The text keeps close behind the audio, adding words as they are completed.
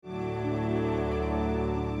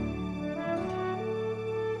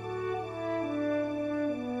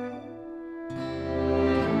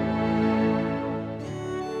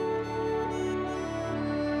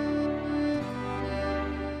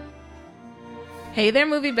Hey there,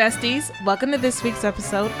 movie besties. Welcome to this week's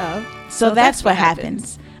episode of So That's What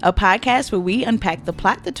Happens, a podcast where we unpack the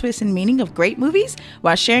plot, the twist, and meaning of great movies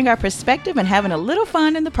while sharing our perspective and having a little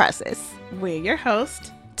fun in the process. We're your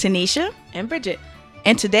host, Tanisha and Bridget.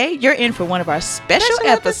 And today you're in for one of our special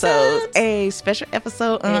episodes. A special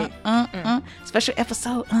episode. Special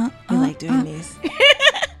episode. We like doing these.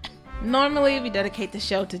 Normally, we dedicate the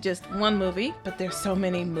show to just one movie, but there's so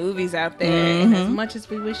many movies out there, and as much as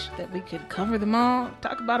we wish that we could cover them all,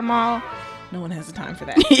 talk about them all, no one has the time for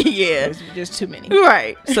that. Yeah. There's just too many.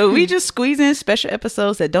 Right. So we just squeeze in special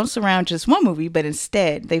episodes that don't surround just one movie, but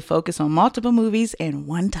instead they focus on multiple movies and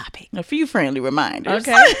one topic. A few friendly reminders.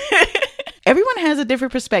 Okay. Everyone has a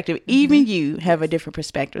different perspective. Even you have a different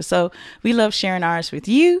perspective. So we love sharing ours with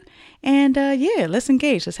you. And let's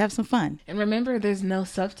engage. Let's have some fun. And remember, there's no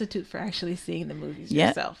substitute for actually seeing the movies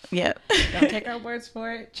yourself. Yep. Don't take our words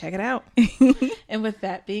for it. Check it out. And with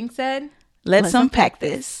that being said, let's unpack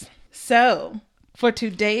this. So, for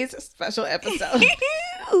today's special episode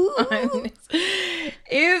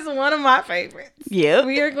is one of my favorites. Yep.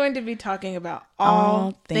 We are going to be talking about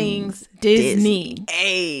all things Disney.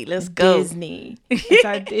 Hey, let's go. Disney. It's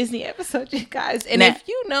our Disney episode, you guys. And if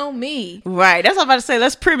you know me. Right. That's what I'm about to say.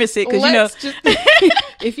 Let's premise it. Because,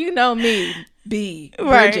 if you know me,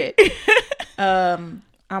 Bridget.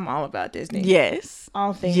 I'm all about Disney. Yes.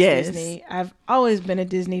 All things Disney. I've always been a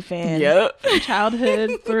Disney fan. Yep. From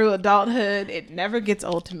childhood through adulthood. It never gets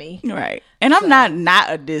old to me. Right. And I'm not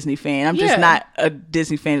a Disney fan. I'm just not a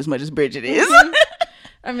Disney fan as much as Bridget is.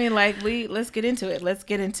 I mean, let's get into it. Let's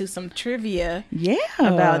get into some trivia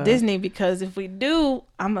about Disney, because if we do,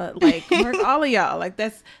 I'm going to work all of y'all. Like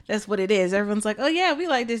that's what it is. Everyone's like, oh yeah, we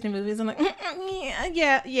like Disney movies. I'm like,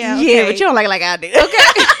 yeah. Yeah, but you don't like I do.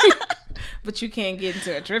 Okay. But you can't get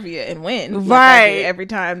into a trivia and win. Right. Every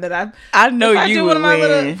time that I know you would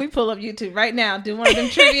win. If we pull up YouTube right now, do one of them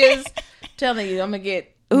trivias, telling you I'm going to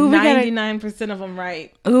get 99% of them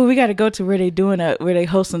right. Ooh, we got to go to where they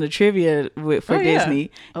hosting the trivia for Disney.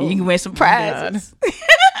 And you can win some prizes.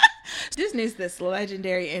 Disney's this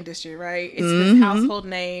legendary industry, right? It's this household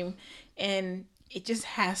name, and it just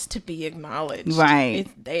has to be acknowledged. Right.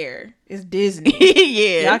 It's there. It's Disney.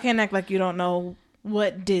 Yeah. Y'all can't act like you don't know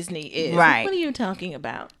what Disney is. Right. What are you talking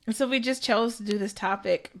about? And so we just chose to do this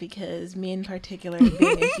topic because me in particular,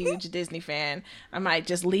 being a huge Disney fan, I might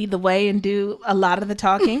just lead the way and do a lot of the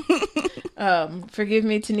talking. Forgive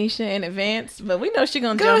me, Tanisha, in advance, but we know she's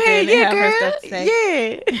going to jump in and have her stuff to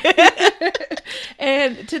say. Yeah.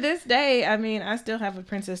 And to this day, I mean, I still have a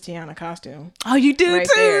Princess Tiana costume. Oh, you do right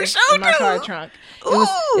too? There in my car trunk.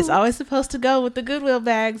 It's always supposed to go with the Goodwill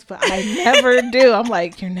bags, but I never do. I'm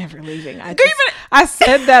like, you're never leaving. I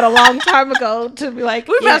said that a long time ago to be like,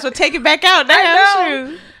 we might as well take it back out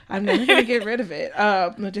now. I'm never going to get rid of it.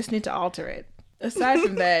 I just need to alter it. Aside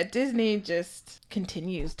from that, Disney just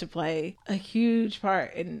continues to play a huge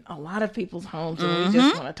part in a lot of people's homes, and we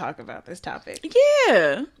just want to talk about this topic.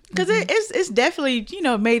 Yeah, because it's definitely,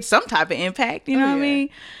 made some type of impact, what I mean?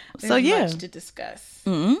 There's much to discuss.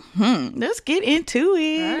 Let's get into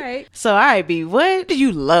it. All right. So, all right, B, what do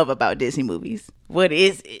you love about Disney movies? What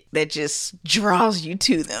is it that just draws you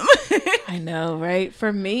to them? I know, right?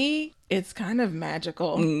 For me, it's kind of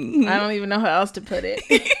magical. I don't even know how else to put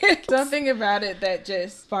it. Something about it that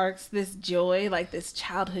just sparks this joy, like this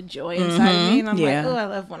childhood joy inside of me. And I'm like, oh, I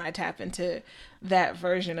love when I tap into that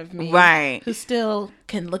version of me. Right. Who still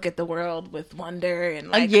can look at the world with wonder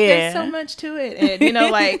and there's so much to it.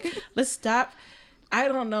 And, let's stop. I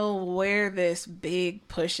don't know where this big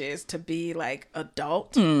push is to be like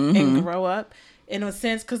adult and grow up in a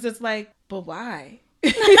sense, because it's like, but why?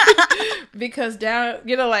 Because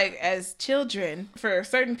as children, for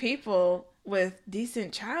certain people with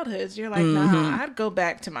decent childhoods, you're like, nah, I'd go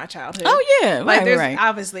back to my childhood. Oh yeah, there's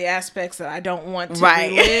obviously aspects that I don't want to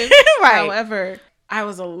relive. However, I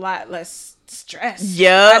was a lot less stressed.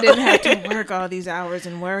 Yeah, I didn't have to work all these hours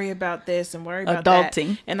and worry about this and worry about adulting.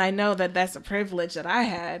 That. And I know that that's a privilege that I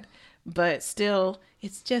had, but still,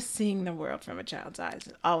 it's just seeing the world from a child's eyes.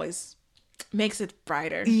 It always makes it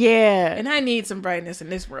brighter. Yeah. And I need some brightness in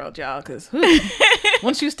this world, y'all, because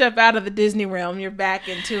once you step out of the Disney realm, you're back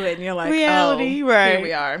into it and you're like, reality, right? Here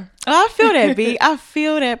we are. Oh, I feel that, B. I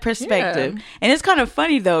feel that perspective. Yeah. And it's kind of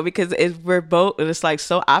funny though, because we're both, it's like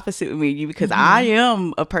so opposite with me and you, because I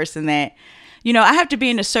am a person that, I have to be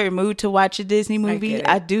in a certain mood to watch a Disney movie.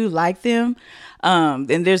 I do like them.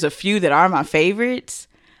 And there's a few that are my favorites.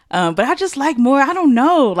 But I just like more, I don't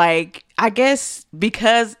know, I guess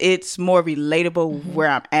because it's more relatable where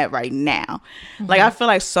I'm at right now. I feel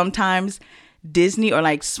like sometimes Disney or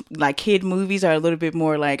like kid movies are a little bit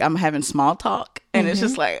more like I'm having small talk. And it's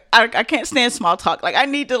just like, I can't stand small talk. Like, I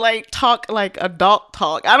need to like talk like adult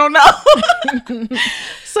talk. I don't know.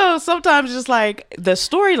 So sometimes just like the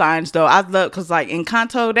storylines though, I love, because like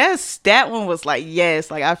Encanto, that one was like,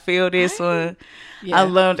 yes, like I feel this one. Yeah. I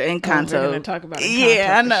loved Encanto. We're going to talk about Encanto.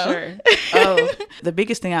 Yeah, I know. Sure. Oh, the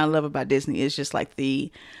biggest thing I love about Disney is just like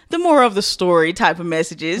the more of the story type of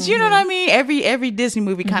messages. You know what I mean? Every Disney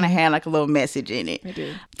movie kind of had like a little message in it. They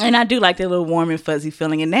do. And I do like that little warm and fuzzy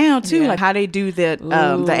feeling. And now too, like how they do the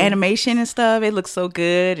animation and stuff. It looks so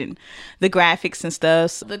good, and the graphics and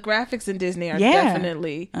stuff. The graphics in Disney are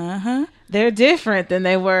definitely they're different than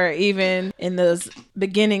they were even in those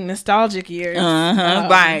beginning nostalgic years.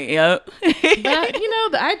 Right. Yep. But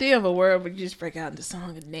the idea of a world where you just break out into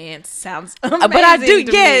song and dance sounds amazing. But I do,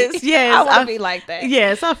 yes. I want to be like that.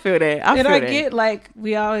 Yes, I feel that. I get like,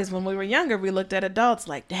 we always, when we were younger, we looked at adults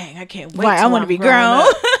like, dang, I can't wait. Right, I want to be grown.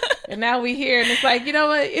 And now we here, and it's like, you know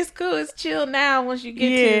what? It's cool. It's chill now once you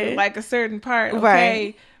get to like a certain part. Okay.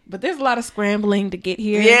 Right. But there's a lot of scrambling to get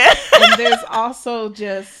here. Yeah. And there's also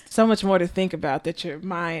just so much more to think about that your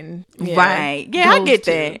mind. Right. Yeah, I get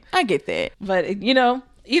that. I get that. But,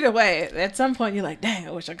 either way, at some point you're like, dang,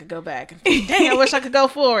 I wish I could go back. Dang, I wish I could go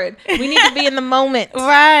forward. We need to be in the moment.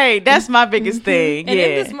 Right. That's my biggest thing. And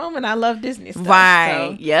in this moment, I love Disney stuff. Right.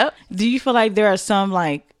 So. Yep. Do you feel like there are some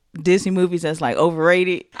like Disney movies that's like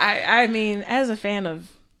overrated? I mean, as a fan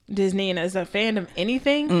of Disney and as a fan of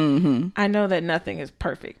anything, I know that nothing is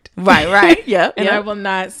perfect. Right. Yep. And I will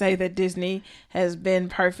not say that Disney has been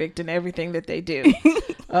perfect in everything that they do.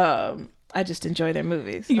 I just enjoy their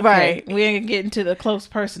movies. Okay? Right. We ain't getting to the close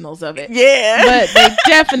personals of it. Yeah. But they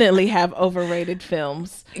definitely have overrated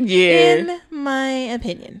films. Yeah. In my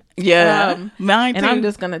opinion. Yeah. Mine too. And I'm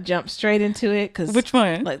just going to jump straight into it. Cause, which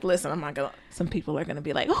one? Like, listen, I'm not going to. Some people are going to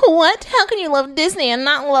be like, what? How can you love Disney and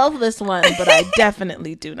not love this one? But I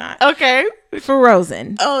definitely do not. Okay.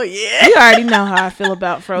 Frozen. Oh, yeah. You already know how I feel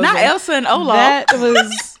about Frozen. Not Elsa and Olaf. That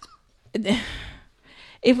was...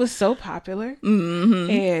 It was so popular,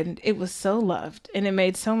 and it was so loved, and it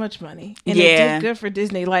made so much money, and it did good for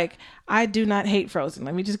Disney. Like, I do not hate Frozen.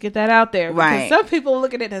 Let me just get that out there. Because some people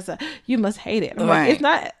look at it as you must hate it. I'm like, it's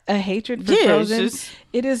not a hatred for Frozen.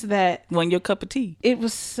 It is that... One your cup of tea. It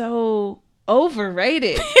was so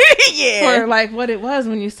overrated for like what it was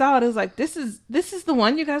when you saw it. It was like, this is the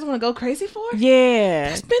one you guys want to go crazy for? Yeah.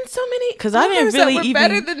 There's been so many, because I didn't really even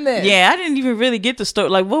better than this. Yeah, I didn't even really get the story.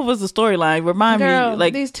 Like, what was the storyline? Remind me.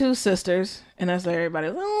 Like, these two sisters, and that's like everybody.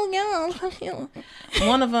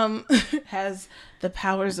 One of them has the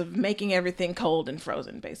powers of making everything cold and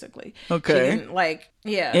frozen, basically. Okay. She didn't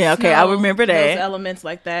okay, I remember that. Those elements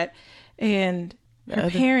like that, and her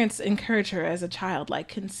parents encourage her as a child, like,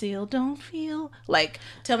 conceal, don't feel, like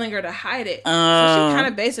telling her to hide it. So she kind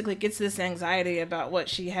of basically gets this anxiety about what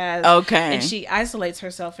she has. Okay. And she isolates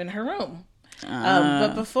herself in her room.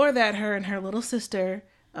 But before that, her and her little sister,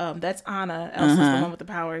 that's Anna, Elsa's the one with the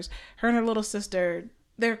powers. Her and her little sister,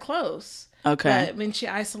 they're close. Okay. But when she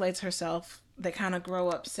isolates herself, they kind of grow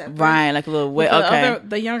up separate. Right, like a little way. Okay.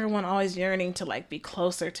 The younger one always yearning to like be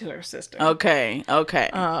closer to her sister. Okay.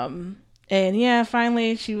 And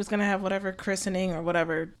finally she was going to have whatever christening or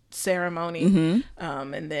whatever ceremony.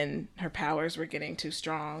 And then her powers were getting too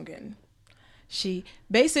strong. And she,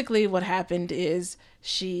 basically what happened is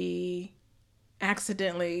she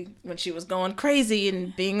accidentally, when she was going crazy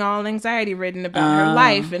and being all anxiety ridden about her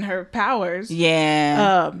life and her powers.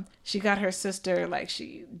 Yeah. She got her sister, like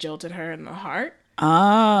she jolted her in the heart.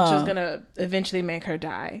 Oh. Which was going to eventually make her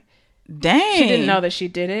die. Dang. She didn't know that she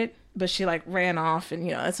did it. But she like ran off, and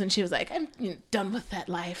that's when she was like, "I'm done with that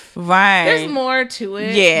life." Right. There's more to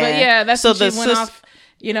it. Yeah. But yeah, that's when she went off.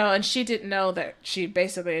 And she didn't know that she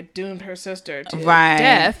basically had doomed her sister to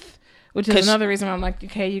death. Which is another reason why I'm like,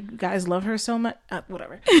 okay, you guys love her so much.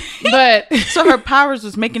 Whatever. But so her powers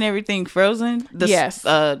was making everything frozen? Yes.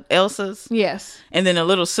 Elsa's? Yes. And then the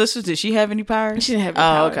little sisters, did she have any powers? She didn't have any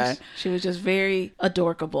powers. Okay. She was just very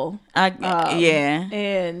adorable. Yeah.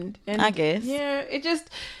 And I guess. Yeah, it just...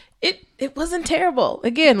 It wasn't terrible.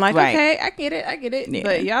 Again, like, okay, I get it. Yeah.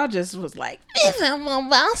 But y'all just was like, this is the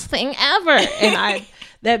best thing ever. And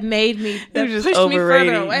that made me, that just pushed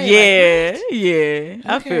overrated. Me further away. Yeah, like, yeah. Okay.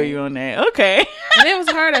 I feel you on that. Okay. And it was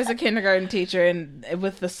hard as a kindergarten teacher and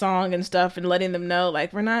with the song and stuff and letting them know,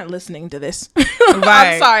 like, we're not listening to this.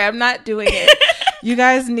 I'm sorry, I'm not doing it. You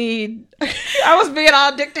guys need, I was being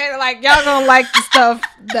all dictator, like, y'all gonna like the stuff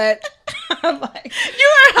that I'm like, you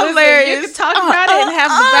are hilarious. You can talk about it and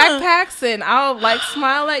have the backpacks and I'll like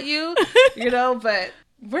smile at you, but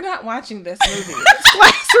we're not watching this movie.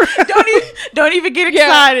 Classroom. Don't even get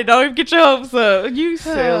excited. Don't even get your hopes up. You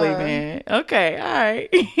silly man. Okay, all right.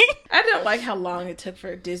 I don't like how long it took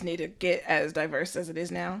for Disney to get as diverse as it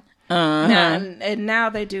is now. And now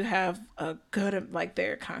they do have a good, like,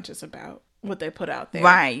 they're conscious about what they put out there.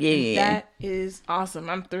 Right, yeah. That is awesome.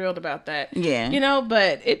 I'm thrilled about that. Yeah. You know,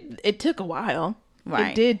 but it took a while.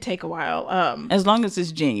 Right. It did take a while. As long as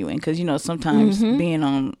it's genuine, because, you know, sometimes being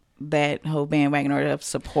on that whole bandwagon or of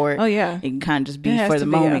support, it can kind of just be for the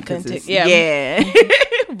moment. Because it's,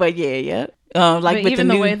 But yeah. Like but with even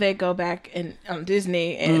the way they go back on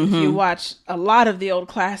Disney, and if you watch a lot of the old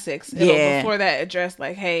classics, before that address,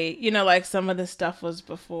 like, hey, you know, like some of the stuff was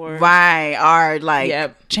before, right, or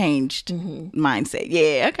like changed mindset.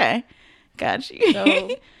 Yeah, okay, got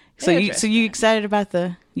you. So you excited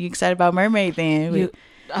about Mermaid then?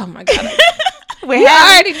 Oh my god. We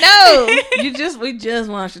already know. We just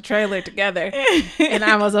watched the trailer together, and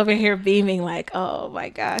I was over here beaming like, oh my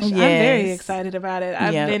gosh, I'm very excited about it.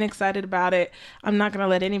 I've been excited about it. I'm not gonna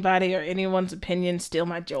let anybody or anyone's opinion steal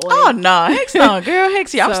my joy. Oh no, heck no, girl,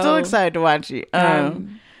 heck yeah. I'm still excited to watch it.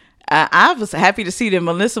 I was happy to see that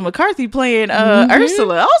Melissa McCarthy playing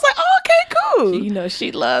Ursula. I was like, oh, okay, cool. You know,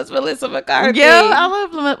 she loves Melissa McCarthy. Yeah, I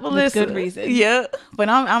love Melissa. With good reason. Yeah, but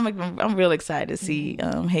I'm real excited to see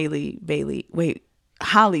Halle Bailey. Wait,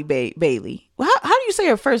 Holly Bailey. Well, how do you say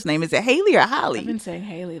her first name? Is it Haley or Holly? I've been saying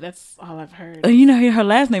Haley. That's all I've heard. You know, her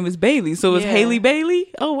last name is Bailey, so it's Halle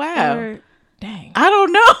Bailey. Oh wow. Dang. I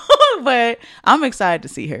don't know, but I'm excited to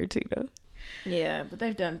see her too, though. Yeah, but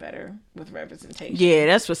they've done better with representation. Yeah,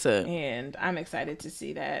 that's what's up. And I'm excited to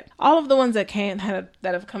see that. All of the ones that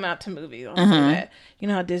have come out to movies, I'll say that. You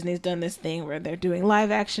know how Disney's done this thing where they're doing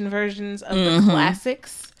live action versions of the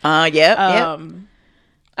classics. Yep.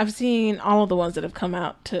 I've seen all of the ones that have come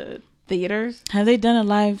out to theaters. Have they done a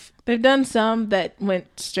live? They've done some that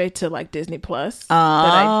went straight to like Disney Plus.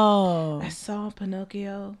 Oh. I saw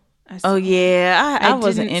Pinocchio. I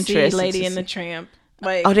wasn't interested. See Lady and the Tramp.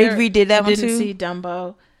 Like, they redid that one too? Didn't see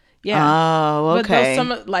Dumbo. Yeah. Oh, okay.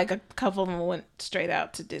 But like a couple of them went straight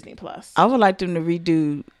out to Disney Plus. I would like them to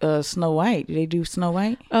redo Snow White. Did they do Snow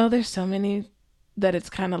White? Oh, there's so many that it's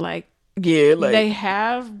kind of like. Yeah, like they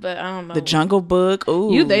have, but I don't know. The Jungle Book.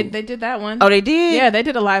 Ooh, they did that one. Oh, they did. Yeah, they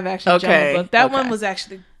did a live action Jungle Book. That one was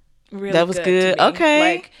actually really. That was good.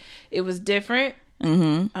 Okay, like it was different.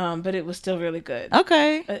 But it was still really good.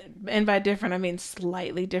 Okay. And by different, I mean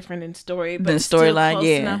slightly different in story, but the storyline, close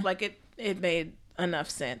enough. Like it made enough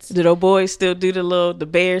sense. Did old boy still do the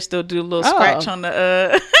bear still do the little scratch on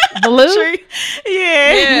the Blue tree?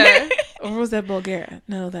 Yeah. Or was that Bulgaria?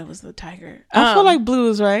 No, that was the tiger. I feel like Blue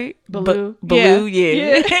is right. Baloo. Baloo,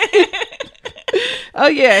 yeah. Oh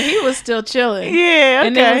yeah, he was still chilling. Yeah, okay.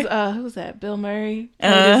 And there was who was that? Bill Murray.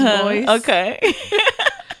 His voice. Okay.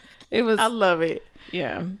 It was. I love it.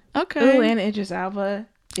 Yeah. Okay. Ooh, and Idris Elba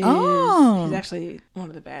he's actually one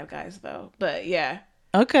of the bad guys though. But yeah.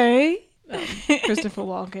 Okay. Christopher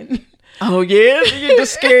Walken. Oh yeah, you're the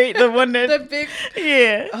scary, the one that the big.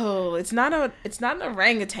 Yeah. Oh, it's not an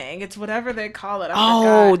orangutan. It's whatever they call it.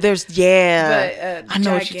 I forgot. There's But I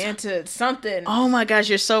know gigantic something. Oh my gosh,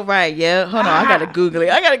 you're so right. Yeah. Hold on, I gotta Google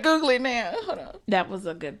it now. Hold on. That was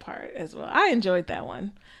a good part as well. I enjoyed that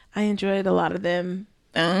one. I enjoyed a lot of them.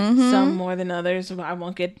 Some more than others. I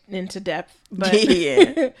won't get into depth, but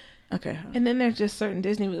yeah. Okay. And then there's just certain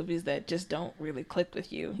Disney movies that just don't really click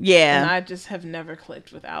with you. Yeah. And I just have never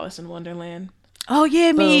clicked with Alice in Wonderland. Oh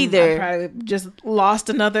yeah, me either. I probably just lost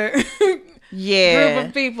another group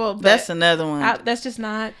of people. That's another one. That's just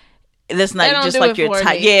not. That's not just like your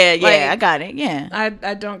type. Yeah, yeah. Like, I got it. Yeah.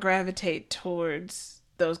 I don't gravitate towards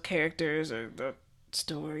those characters or the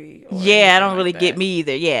story. I don't really get me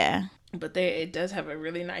either. Yeah. But it does have a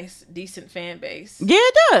really nice, decent fan base. Yeah,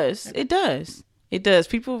 it does. It does. It does.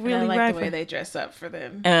 People really like the way they dress up for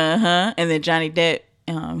them. And then Johnny Depp,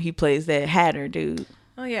 he plays that Hatter dude.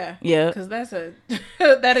 Oh yeah. Yeah. Because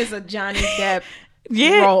that is a Johnny Depp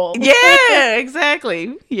role. Yeah,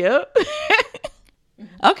 exactly. Yep.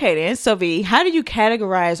 Okay then, so V, how do you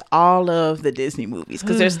categorize all of the Disney movies?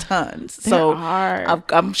 Because there's tons. So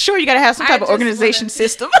I'm sure you got to have some type of organization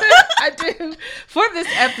system. I do. For this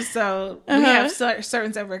episode, we have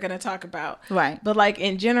certain that we're going to talk about. Right. But like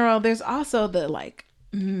in general, there's also the like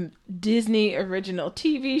Disney original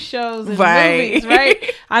TV shows and movies,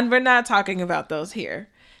 right? And we're not talking about those here.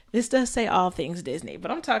 This does say all things Disney, but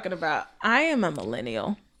I'm talking about, I am a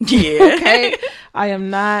millennial. Yeah. Okay. I am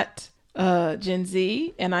not Gen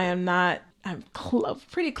Z, and I'm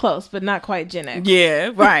pretty close, but not quite Gen X.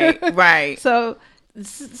 Yeah, right. So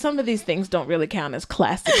some of these things don't really count as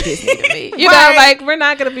classic Disney to me. You know, like we're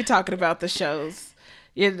not going to be talking about the shows,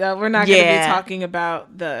 You know, we're not going to be talking about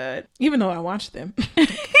even though I watched them.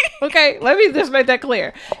 Okay, let me just make that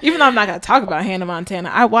clear. Even though I'm not going to talk about Hannah Montana,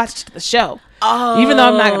 I watched the show. Oh, even though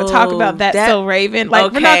I'm not going to talk about That's So Raven.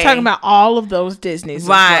 Like, we're not talking about all of those Disneys.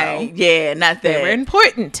 Right. Well. Yeah, not that. They were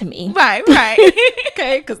important to me. Right.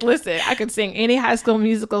 Okay, because listen, I could sing any High School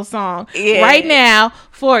Musical song right now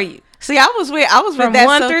for you. See, I was with from that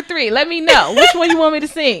 1 through 3. Let me know which one you want me to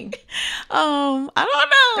sing. I don't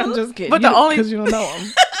know. I'm just kidding. But because you don't know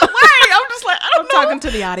them. Right. I'm just like I'm talking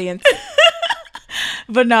to the audience.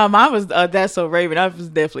 But no, mine was That's So Raven. I was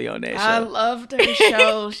definitely on that show. I loved her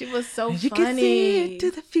show. She was so you funny. Can see into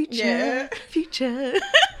the future. Future.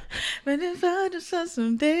 But if I just saw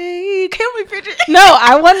someday, can we picture? No,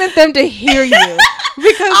 I wanted them to hear you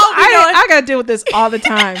because I gotta deal with this all the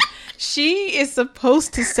time. She is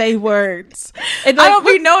supposed to say words. And like, I don't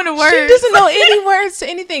be knowing the words. She doesn't know any words to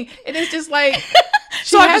anything. And it's just like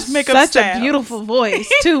she has such a beautiful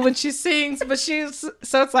voice too when she sings. But so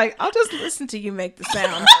it's like, I'll just listen to you make the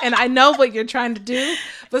sound. And I know what you're trying to do.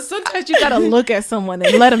 But sometimes you gotta look at someone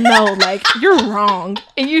and let them know like you're wrong.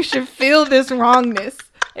 And you should feel this wrongness.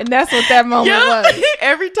 And that's what that moment was.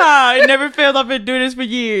 Every time. It never fails. I've been doing this for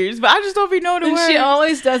years. But I just don't be knowing the words. She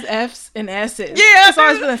always does F's and S's. Yeah. It's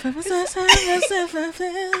always been like, and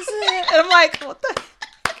I'm like, what the?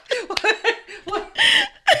 What?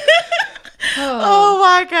 Oh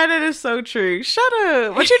my God, that is so true. Shut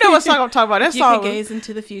up. But you know what song I'm talking about. That song. You can gaze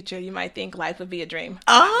into the future. You might think life would be a dream.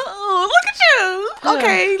 Oh, look at you.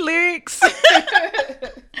 Okay, lyrics.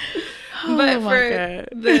 But for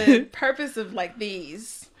the purpose of like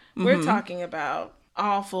these, we're talking about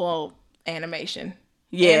awful animation.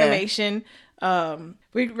 Yeah. Animation.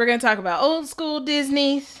 We're going to talk about old school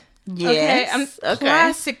Disney's. Yes. Okay.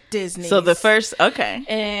 Classic Disney. So the first,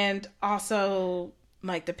 and also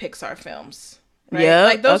like the Pixar films. Right? Yeah.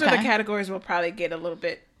 Like those are the categories we'll probably get a little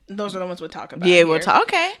bit. Those are the ones we'll talk about. Yeah, here. we'll talk.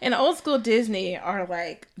 Okay. And old school Disney are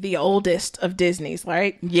like the oldest of Disney's,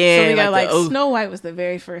 right? Yeah. So we got like Snow White was the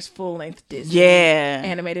very first full length Disney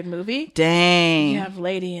animated movie. Dang. You have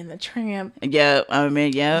Lady and the Tramp. Yep.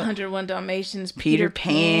 101 Dalmatians, Peter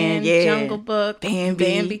Pan, Jungle Book,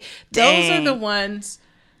 Bambi. Those are the ones.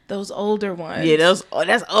 Those older ones. Yeah, that's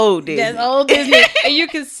old Disney. That's old Disney. And you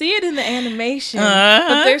can see it in the animation,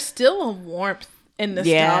 but there's still a warmth and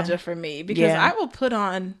nostalgia for me because I will put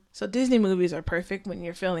on. So Disney movies are perfect when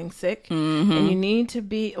you're feeling sick and you need to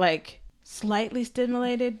be like slightly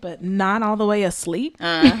stimulated, but not all the way asleep.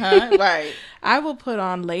 Right. I will put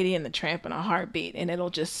on Lady and the Tramp in a heartbeat and it'll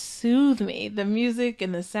just soothe me. The music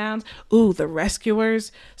and the sounds. Ooh, The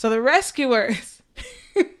Rescuers. So The Rescuers.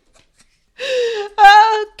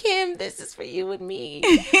 Oh, Kim, this is for you and me.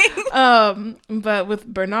 But with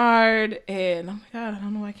Bernard and oh my God, I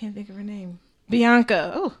don't know why I can't think of her name.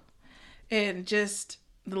 Bianca. Oh, and just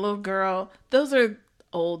the little girl. Those are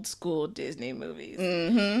old school Disney movies.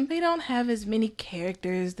 They don't have as many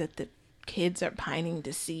characters that the kids are pining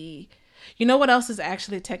to see. You know what else is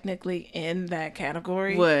actually technically in that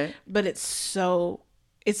category? What? But it's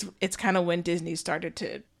kind of when Disney started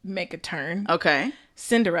to make a turn. Okay.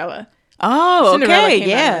 Cinderella. Oh, Cinderella okay,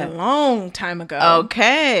 came out a long time ago.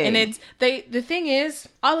 Okay. And the thing is,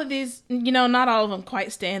 all of these, not all of them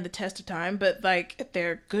quite stand the test of time, but like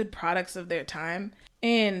they're good products of their time.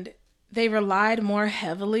 And they relied more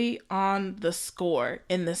heavily on the score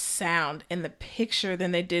and the sound and the picture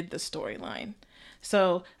than they did the storyline.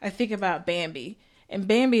 So I think about Bambi. And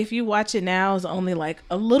Bambi, if you watch it now, is only like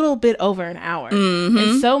a little bit over an hour.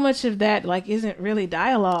 And so much of that like isn't really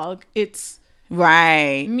dialogue. It's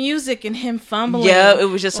right music and him fumbling. Yeah, it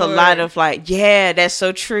was just a lot of like, that's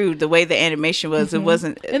so true. The way the animation was, it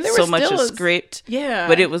wasn't so much a script. Yeah,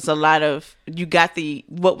 but it was a lot of you got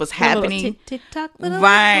what was happening. Tick tick tock, little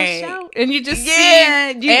right, shout. And you just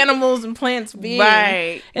see animals and plants being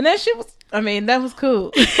right. And that shit was, that was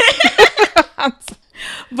cool.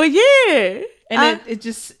 But yeah. And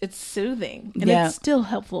it's soothing. And it's still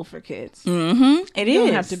helpful for kids. It is. You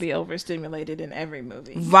don't have to be overstimulated in every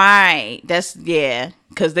movie. Right. That's,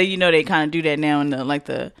 because they kind of do that now in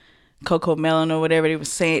the Coco Melon or whatever they were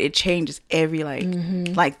saying. It changes every,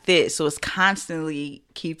 like this. So it's constantly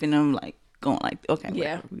keeping them, like, going like, okay.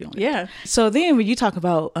 Yeah. Yeah. So then when you talk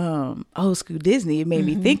about old school Disney, it made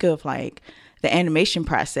me think of, like, the animation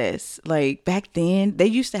process. Like, back then, they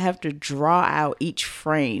used to have to draw out each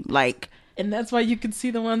frame, like, And that's why you can see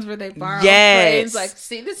the ones where they borrow frames. Like,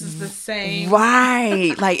 see, this is the same.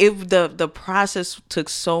 Right. Like, the process took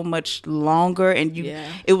so much longer, and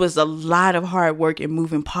it was a lot of hard work and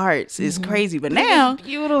moving parts. It's crazy. But now,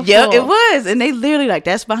 beautiful. Yeah, it was. And they literally, like,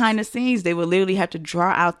 that's behind the scenes. They would literally have to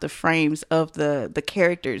draw out the frames of the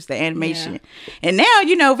characters, the animation. Yeah. And now,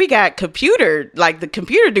 you know, we got the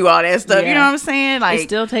computer do all that stuff. You know what I'm saying? Like, it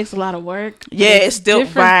still takes a lot of work. Yeah, it's still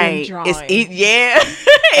right.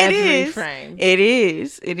 It is. Frame. It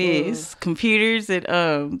is. Computers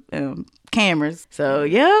and cameras. So,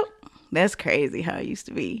 yep. That's crazy how it used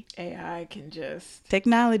to be. AI can just...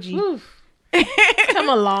 Technology. It's come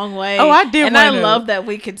a long way. Oh, I did. And I love that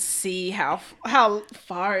we could see how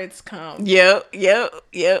far it's come. Yep.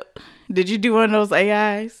 Did you do one of those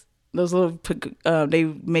AIs? Those little... they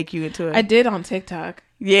make you into it. I did on TikTok.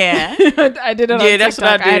 Yeah. I did it on TikTok. That's what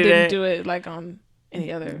I did. I didn't do it like on... any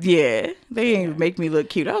other. Yeah, they didn't make me look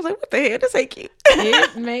cute. I was like, what the hell? This ain't cute.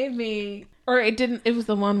 It made me, or it didn't. It was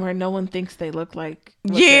the one where no one thinks they look like.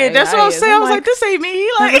 That's what I was saying. I was like, this ain't me.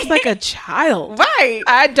 Like, looks like a child. Right.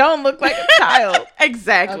 I don't look like a child.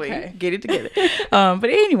 Exactly. Okay. Get it together. But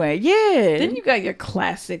anyway, yeah. Then you got your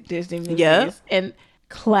classic Disney movies. Yeah. And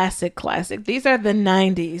classic. These are the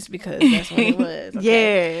 90s because that's when it was.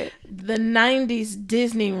 Okay? Yeah. The 90s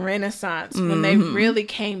Disney Renaissance when they really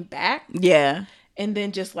came back. Yeah. And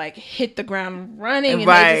then just like hit the ground running, and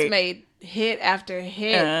they just made hit after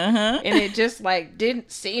hit, and it just like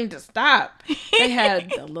didn't seem to stop. They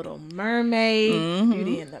had The Little Mermaid,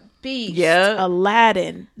 Beauty and the Beast,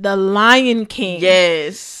 Aladdin, The Lion King.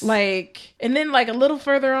 Yes. Like, and then like a little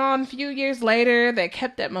further on, a few years later, they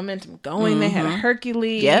kept that momentum going. They had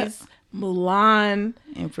Hercules, Mulan,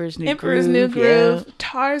 Emperor's New Groove,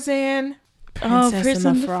 Tarzan, Princess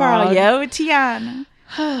and the Frog. Yeah, with Tiana.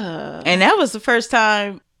 And that was the first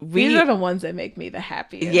time these are the ones that make me the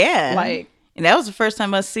happiest. Yeah. Like, and that was the first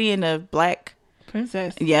time us seeing a black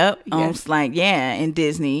princess. Yep. Yes. Like, in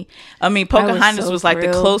Disney. I mean, Pocahontas was like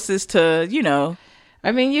the closest to, you know.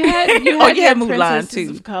 I mean, you had Mulan too.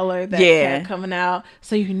 Of color that kept coming out,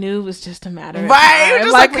 so you knew it was just a matter of time.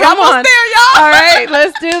 Just like come on, there, y'all. All right,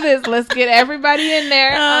 let's do this. Let's get everybody in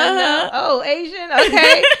there. No. Oh, Asian.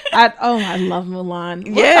 Okay. I love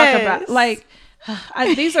Mulan. We'll talk about like.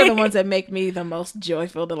 These are the ones that make me the most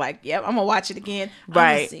joyful to like, I'm gonna watch it again.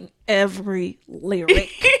 Right. I'm gonna sing every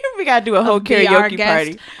lyric. We gotta do a whole karaoke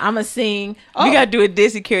party. I'm gonna sing. We gotta do a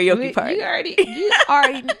Disney karaoke party. You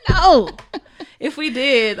already know. If we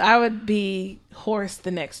did, I would be hoarse the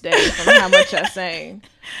next day from how much I sang.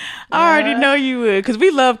 I already know you would, because we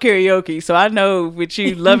love karaoke. So I know with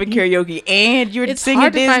you loving karaoke and you're singing Disney. It's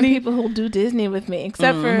hard to find people who'll do Disney with me,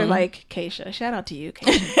 except for like Keisha. Shout out to you,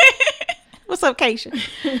 Keisha. What's up,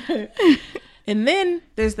 Keisha? And then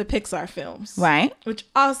there's the Pixar films. Right. Which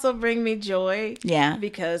also bring me joy. Yeah.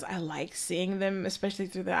 Because I like seeing them, especially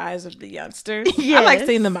through the eyes of the youngsters. Yes. I like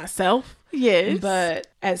seeing them myself. Yes. But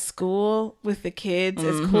at school with the kids,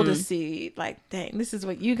 it's cool to see, like, dang, this is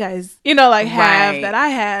what you guys, have that I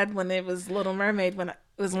had when it was Little Mermaid, when it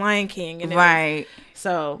was Lion King. And and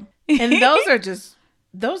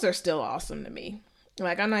those are still awesome to me.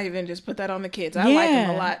 Like, I'm not even just put that on the kids. I like them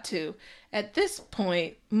a lot too. At this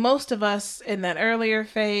point, most of us in that earlier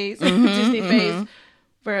phase, Disney phase,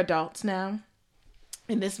 we're adults now.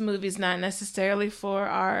 And this movie's not necessarily for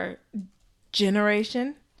our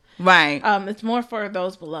generation. Right. It's more for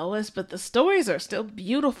those below us, but the stories are still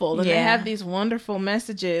beautiful, and they have these wonderful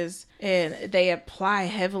messages, and they apply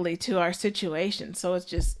heavily to our situation. So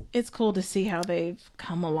it's cool to see how they've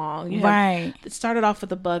come along. It started off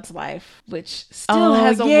with A Bug's Life, which still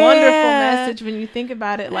has a wonderful message when you think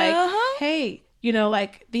about it. Like, hey,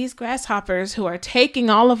 like these grasshoppers who are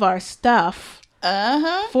taking all of our stuff,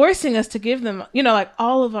 forcing us to give them, like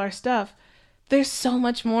all of our stuff. There's so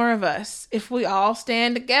much more of us. If we all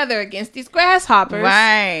stand together against these grasshoppers,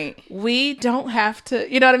 right? We don't have to,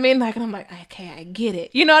 you know what I mean? Like, and I'm like, okay, I get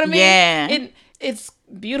it. You know what I mean? Yeah. It's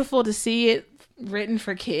beautiful to see it written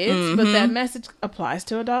for kids, but that message applies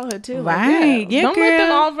to adulthood too. Right? Like, don't let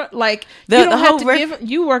them all like you don't have to give.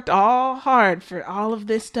 You worked all hard for all of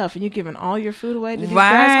this stuff, and you're giving all your food away to these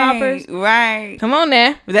grasshoppers. Right? Come on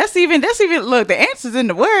now. That's even look. The answers in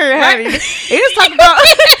the word, honey. It was talking about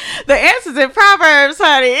the answers in Proverbs,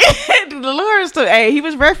 honey. The Lord is he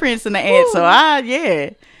was referencing the answer.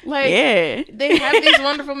 They have these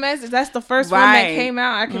wonderful messages. That's the first one that came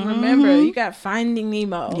out. I can remember. You got Finding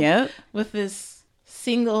Nemo. Yep. With this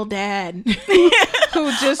single dad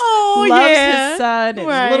who just loves his son and is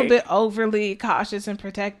a little bit overly cautious and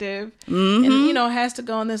protective, and has to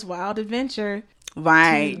go on this wild adventure.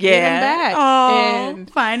 Right. To get him back. Oh, and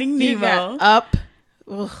Finding Nemo. You got Up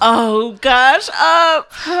Oh gosh,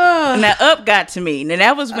 Up. Now Up got to me. Now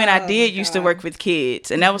that was when I did used to work with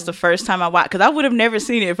kids, and that was the first time I watched, because I would have never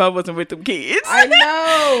seen it if I wasn't with them kids. I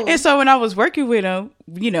know. And so when I was working with them,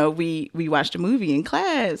 we watched a movie in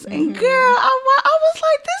class, and girl, I was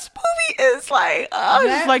like, this movie is like,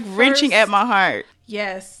 it's like wrenching at my heart.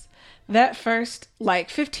 Yes. That first,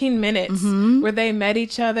 15 minutes where they met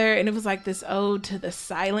each other, and it was like this ode to the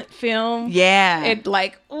silent film. Yeah. And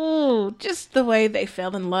just the way they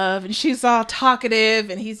fell in love. And she's all talkative,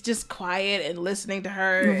 and he's just quiet and listening to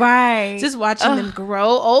her. Right. Just watching them grow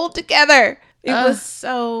old together. It was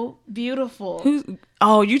so beautiful.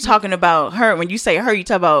 You talking about her. When you say her, you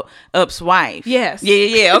talk about Up's wife. Yes.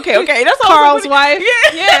 Yeah. Okay. That's Carl's wife.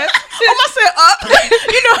 Yeah. Yes. I said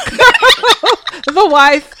Up. The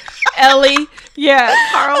wife. Ellie. Yeah.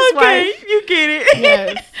 Carl's wife. You get it.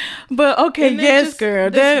 Yes. But yes,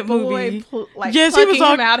 girl. That movie. Plucking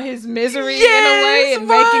him out of his misery in a way and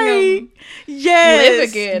making him live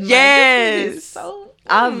again. Yes.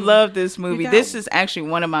 I love this movie. This is actually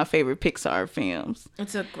one of my favorite Pixar films.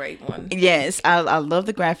 It's a great one. Yes. I love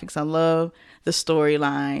the graphics. I love the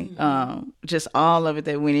storyline. Just all of it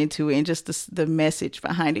that went into it, and just the message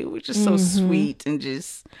behind it was just so sweet, and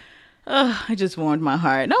just it just warmed my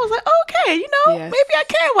heart. And I was like, okay, maybe I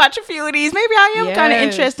can watch a few of these. Maybe I am kind of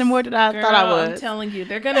interested more than I thought I was. I'm telling you,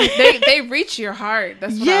 they reach your heart.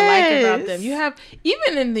 That's what I like about them. You have,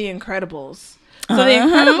 even in The Incredibles. So The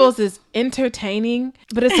Incredibles is entertaining,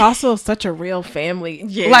 but it's also such a real family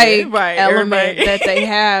element that they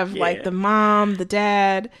have. Like the mom, the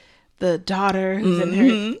dad, the daughter who's in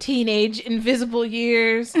her teenage invisible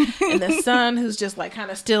years, and the son who's just kind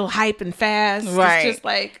of still hype and fast. Right.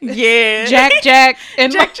 It's just Jack.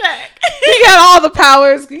 And Jack. He got all the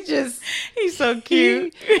powers. He's so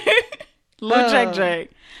cute. Little Jack.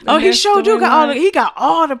 He showed you he got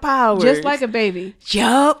all the powers. Just like a baby.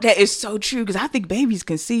 Yup. That is so true, because I think babies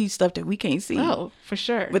can see stuff that we can't see. Oh, for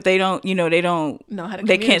sure. But they don't, they don't know how to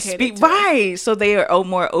they can't speak. Right. So they are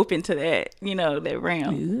more open to that, that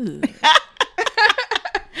realm.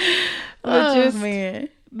 Man.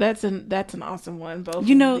 That's an awesome one. Both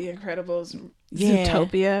The Incredibles,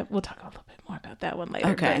 Zootopia. We'll talk a little bit more about that one later.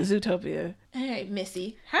 Okay. Zootopia. All right,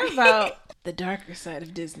 Missy. How about the darker side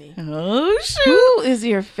of Disney? Oh, shoot. Who is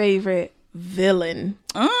your favorite villain?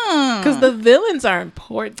 Because the villains are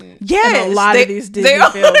important. Yes, in a lot of these Disney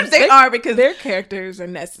films. They are, because their characters are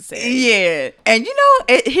necessary. Yeah. And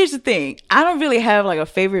here's the thing. I don't really have a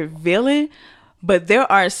favorite villain, but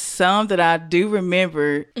there are some that I do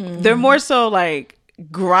remember. They're more so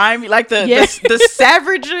grimy, the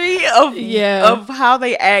savagery of how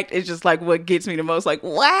they act is just what gets me the most.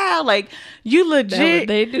 Wow, you legit.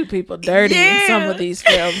 They do people dirty in some of these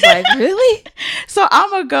films. Really? So I'm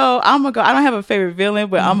gonna go. I don't have a favorite villain,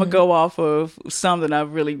 but I'm gonna go off of some that I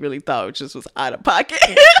really, really thought just was out of pocket.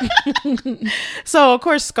 So of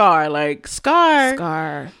course Scar.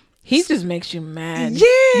 He just makes you mad. Yeah.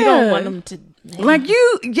 You don't want him to. You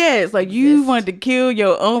wanted to kill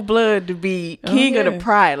your own blood to be king of the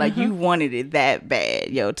pride. You wanted it that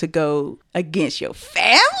bad, to go against your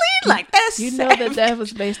family. That's that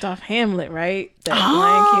was based off Hamlet, right? That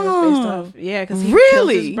Lion King was based off. Yeah, because he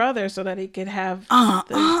killed his brother so that he could have.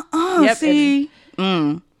 Yep. See.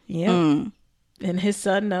 And his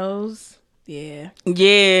son knows. Yeah.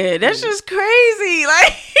 Yeah, that's just crazy.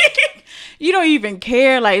 You don't even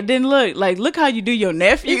care. Then look how you do your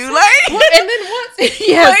nephew. And then once,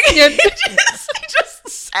 just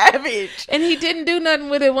savage. And he didn't do nothing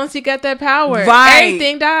with it once he got that power. Right.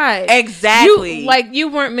 Everything died. Exactly. You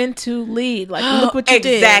weren't meant to lead. Look what you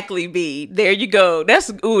did. Exactly, B. There you go.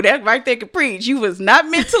 That right there could preach. You was not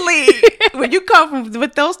meant to lead. When you come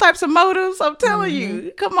with those types of motives, I'm telling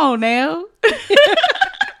you. Come on now.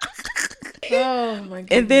 Oh my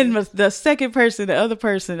god! And then the other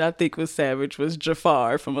person I think was savage was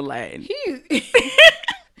Jafar from Aladdin.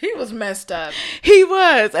 He was messed up. He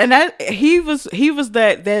was, and he was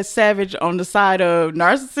that savage on the side of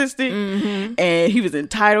narcissistic, and he was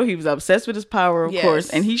entitled. He was obsessed with his power, of course,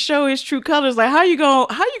 and he showed his true colors. How you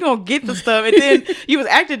gonna get the stuff? And then you was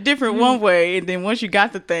acting different one way, and then once you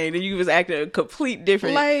got the thing, then you was acting a complete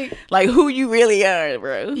different, who you really are,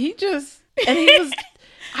 bro. He was.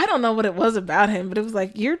 I don't know what it was about him, but it was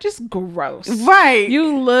you're just gross. Right.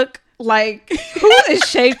 You look who is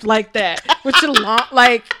shaped like that? With your long,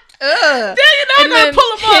 ugh. Then and then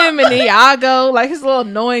pull him and Iago, his little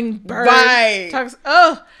annoying bird. Right. Talks,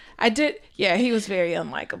 I did. Yeah, he was very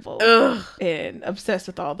unlikable and obsessed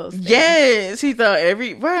with all those things. Yes, he thought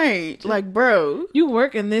like, bro, you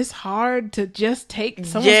working this hard to just take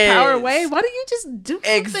someone's power away? Why don't you just do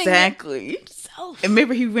something? Exactly. And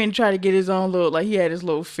remember, he went and tried to get his own little, like, he had his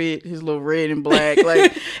little fit, his little red and black.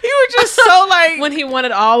 Like, he was just so, like... when he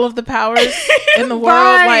wanted all of the powers in the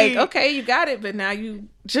world, like, okay, you got it, but now you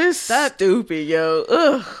just suck. Stupid, yo.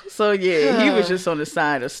 Ugh. So, yeah, he was just on the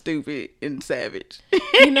side of stupid and savage.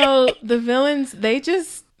 You know, the villains,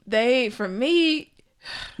 for me...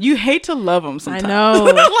 You hate to love them sometimes. I know.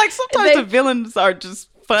 Like, sometimes the villains are just...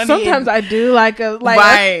 funny. Sometimes I do like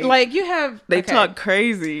you have they talk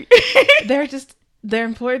crazy. they're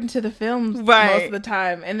important to the films most of the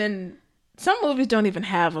time, and then some movies don't even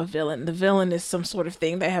have a villain. The villain is some sort of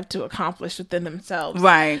thing they have to accomplish within themselves,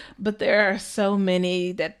 right? But there are so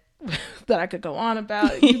many that I could go on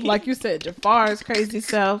about. Like you said, Jafar's crazy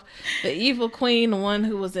self, the evil queen, the one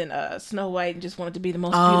who was in Snow White and just wanted to be the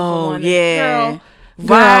most beautiful one. Yeah,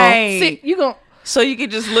 girl, see, you gonna. So you could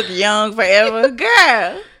just look young forever,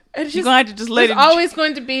 girl. And you're going to have to just let it. There's always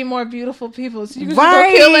going to be more beautiful people, so you can just go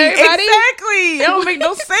kill everybody. Exactly. It don't make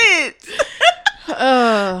no sense.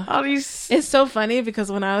 All these. It's so funny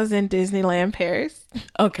because when I was in Disneyland Paris,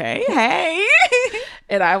 okay, hey,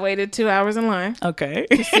 and I waited 2 hours in line, okay,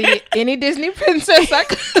 to see any Disney princess I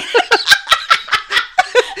could.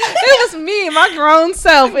 It was me, my grown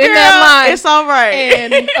self, in that line. It's all right.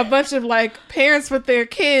 And a bunch of like parents with their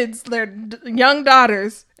kids, their young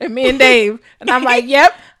daughters, and me and Dave. And I'm like,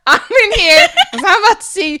 yep, I'm in here because I'm about to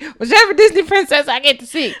see whichever Disney princess I get to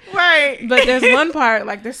see. Right. But there's one part,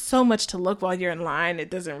 like there's so much to look while you're in line. It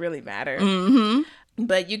doesn't really matter. Mm-hmm.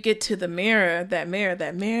 But you get to the mirror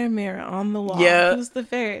on the wall. Yeah. Who's the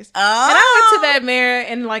fairest? And I went to that mirror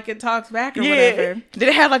and like it talks back or whatever. Did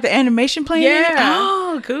it have like the animation playing? Yeah.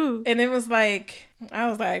 Oh, cool. And it was like, I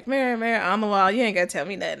was like, mirror on the wall. You ain't got to tell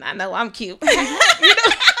me nothing. I know I'm cute. You know?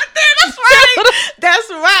 That's right. That's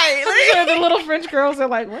right. I'm sure the little French girls are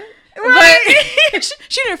like, what? Right. But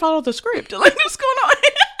she didn't follow the script. Like, what's going on?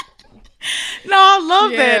 No, I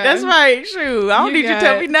love that. That's right. True. I don't need you to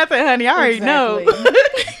tell me nothing, honey. I already know.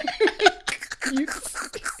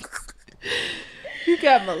 You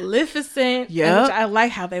got Maleficent. Yeah. Which I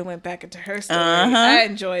like how they went back into her story. I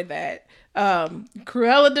enjoyed that.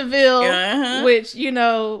 Cruella DeVille, which, you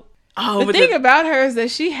know, the thing about her is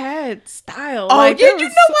that she had style. Oh, like, yeah, you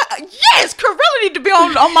know what? Yes, Cruella need to be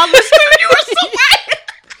on my list too. You were so right.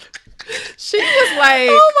 She was like,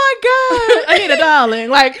 oh my God, I need a darling.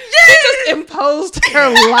 Like, she just imposed her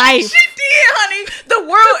life. She did, honey. The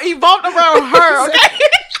world evolved around her, okay?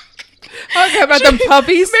 Okay, about them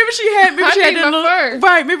puppies. Maybe she had that little,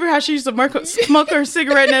 right, remember how she used to smoke her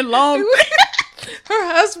cigarette in that long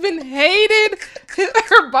her husband hated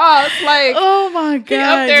her boss. Like, oh my God, he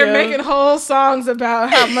up there making whole songs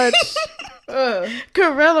about how much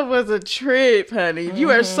Cruella was a trip, honey. You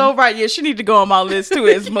are so right. Yeah, she need to go on my list too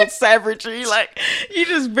as most savagery. Like, you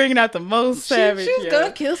just bringing out the most savage. She was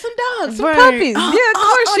gonna kill some dogs, some puppies. Yeah, of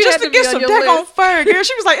course. She just had to get some daggone fur, girl.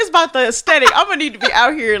 She was like, it's about the aesthetic. I'm gonna need to be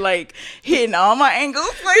out here like hitting all my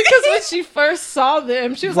angles. Like, because when she first saw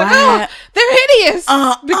them, she was like, oh, they're hideous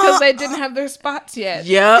because they didn't have their spots yet.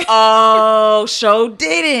 Yeah. Oh,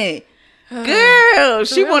 didn't. Girl,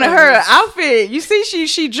 she wanted her outfit. You see,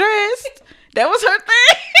 she dressed. That was her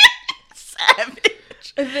thing.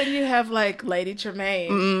 Savage. And then you have like Lady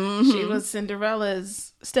Tremaine. Mm-hmm. She was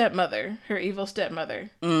Cinderella's stepmother, her evil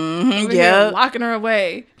stepmother. Mm-hmm. Yeah, locking her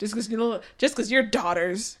away just because your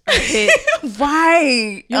daughters are hit.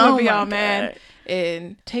 Right. You want to be all mad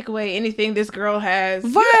and take away anything this girl has.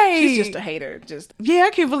 Right. She's just a hater. Just I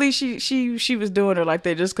can't believe she was doing her like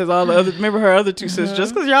that just because all the other remember her other two sisters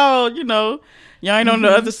just because y'all y'all ain't on the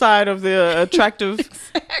other side of the attractive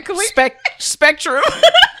spectrum.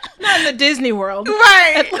 Not in the Disney world.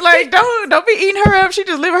 Right. Like, don't be eating her up. She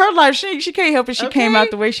just living her life. She can't help it. She came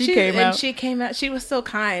out the way she came out. And she came out. She was so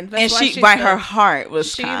kind. That's and her heart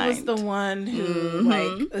was kind. She was the one who,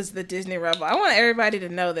 like, is the Disney rebel. I want everybody to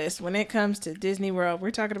know this. When it comes to Disney World,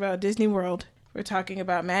 we're talking about Disney World. We're talking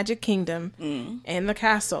about Magic Kingdom and the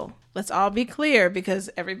castle. Let's all be clear because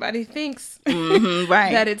everybody thinks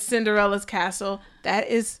that it's Cinderella's castle. That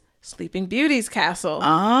is Sleeping Beauty's castle.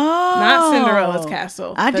 Oh. Not Cinderella's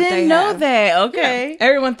castle. I didn't know that. Okay. Yeah.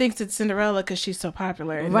 Everyone thinks it's Cinderella because she's so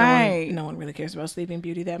popular. And right. No one really cares about Sleeping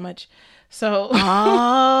Beauty that much. So.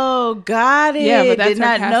 Oh, got it. Yeah, but that's did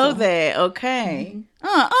not know that. Okay.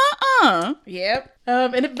 Yep.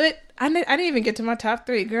 But I didn't even get to my top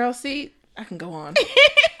 3. Girl, see, I can go on.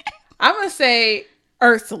 I'm going to say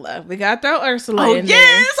Ursula. We got to throw Ursula in there.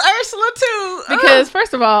 Yes, Ursula too. Because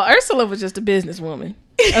first of all, Ursula was just a businesswoman.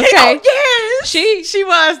 Okay. Yes. She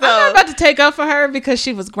was, though. I'm not about to take up for her because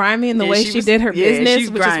she was grimy in the way she did her business,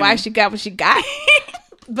 which is why she got what she got.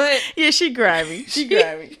 But yeah, she grimy.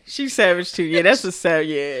 She's savage too. Yeah, that's a savage.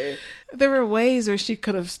 Yeah. There were ways where she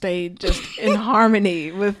could have stayed just in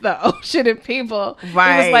harmony with the ocean and people.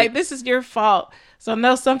 Right. It was like, this is your fault. So I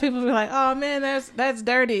know some people be like, oh man, that's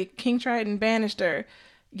dirty. King Triton banished her.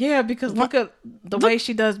 Yeah, because look at the way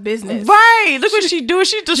she does business. Right. Look what she doing.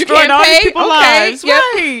 She destroyed all these people's lives. Yep.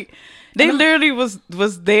 Right. They literally was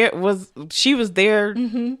she was their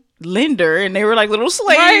lender, and they were like little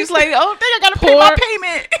slaves. Right. Like, oh, I gotta pay my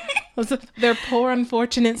payment. They're poor,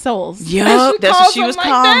 unfortunate souls. Yup, that's what she was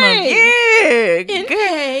calling them. Yeah. In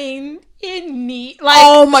pain, in need. Like,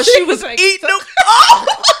 oh my, she was like, eating them.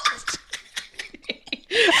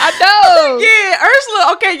 I know. Yeah,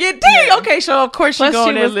 Ursula. Okay, yeah, dang. Yeah. Okay, so of course she was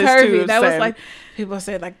curvy. Too, that was like, people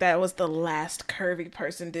said like that was the last curvy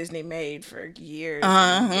person Disney made for years.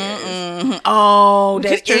 Oh,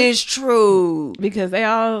 that is true. Because they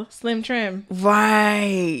all slim trim.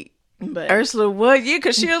 Right. But Ursula was, yeah,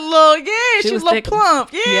 because she a little, she was a little plump.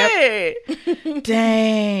 Yeah. Yep.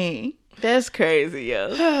 Dang. That's crazy, yo.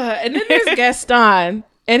 And then there's Gaston.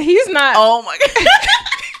 And he's not. Oh my God.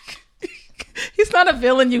 He's not a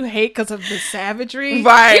villain you hate because of the savagery.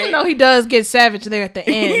 Right. Even though he does get savage there at the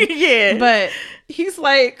end. Yeah. But he's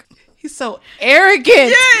so arrogant.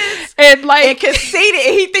 Yes. And like. And conceited.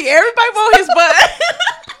 And he think everybody want his butt.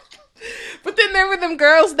 But then there were them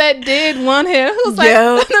girls that did want him. Who's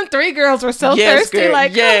like, them 3 girls were so thirsty. Girl.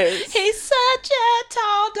 Like, yes. He's such a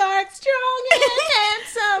tall, dark, strong, and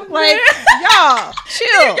handsome. Like, y'all,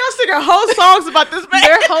 chill. Y'all singing whole songs about this man.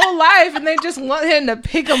 Their whole life, and they just want him to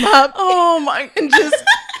pick them up. Oh my. And just,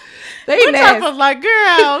 they nasty. Of like,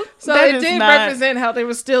 girl. So it did represent how there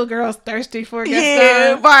were still girls thirsty for Gaston.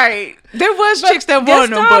 Yeah, right. There was chicks that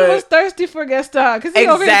wanted him, but Gaston was thirsty for Gaston. Because he's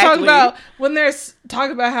over here talking about, when they're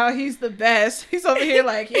talking about how he's the best, he's over here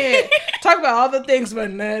like, yeah, talk about all the things, but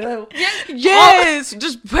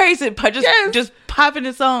just praise it, just popping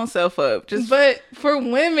his own self up. But for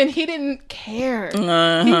women, he didn't care. He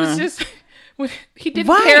was just... He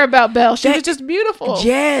didn't care about Belle. She was just beautiful.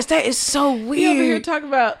 Yes, that is so weird. He over here talking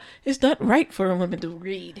about it's not right for a woman to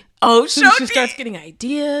read. Oh, so she starts getting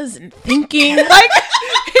ideas and thinking. Like,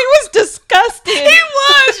 he was disgusted. He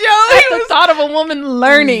was, yo. He was the thought of a woman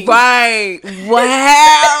learning. Right.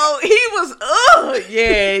 Wow. He was.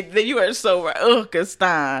 Yeah. You are so right.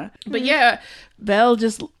 Gaston. But yeah, Belle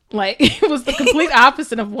just. Like, it was the complete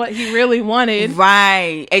opposite of what he really wanted.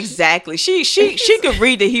 Right. Exactly. She could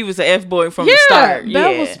read that he was an F-boy from the start.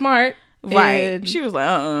 Belle was smart. Right. She was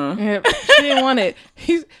like, Yeah, she didn't want it.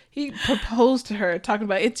 He proposed to her, talking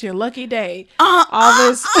about, it's your lucky day. All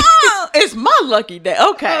this. It's my lucky day.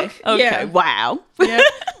 Okay. Okay. Yeah. Wow. Yeah.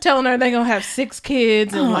 Telling her they're going to have 6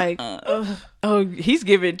 kids and like. Oh, he's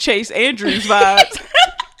giving Chase Andrews vibes.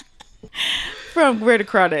 From Where the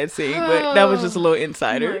Crawdads Sing, but that was just a little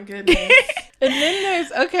insider. Oh my goodness. And then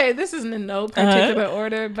there's, this isn't in no particular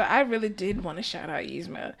order, but I really did want to shout out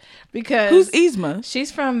Yzma. Because... Who's Yzma? She's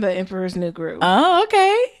from the Emperor's New Groove. Oh,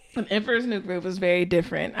 okay. And Emperor's New Groove was very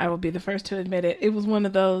different. I will be the first to admit it. It was one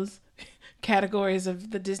of those categories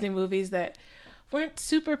of the Disney movies that weren't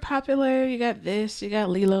super popular. You got this, you got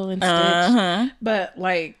Lilo and Stitch. But,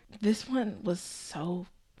 like, this one was so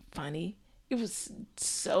funny. It was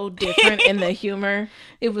so different in the humor.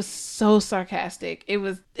 It was so sarcastic. It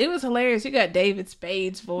was hilarious. You got David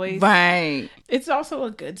Spade's voice. Right. It's also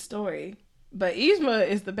a good story. But Yzma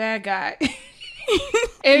is the bad guy.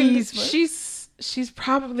 And she's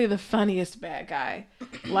probably the funniest bad guy.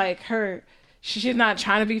 Like she's not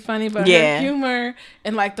trying to be funny, but her humor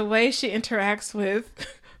and like the way she interacts with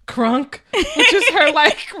Crunk, which is her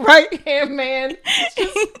like right hand man.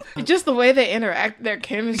 Just the way they interact, their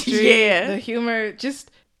chemistry, the humor,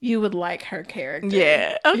 just you would like her character.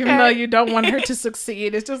 Yeah. Okay. Even though you don't want her to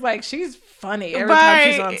succeed. It's just like she's funny every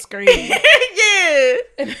time she's on screen. Yeah.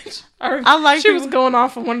 And I like she was going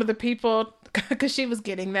off on one of the people because she was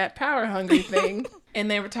getting that power hungry thing.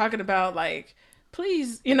 And they were talking about like,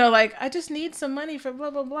 please, like I just need some money for blah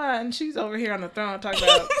blah blah. And she's over here on the throne talking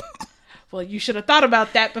about well, you should have thought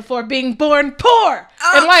about that before being born poor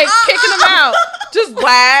and like kicking them out. Just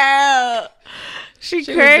wow. She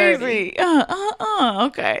crazy.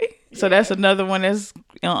 Okay. So that's another one that's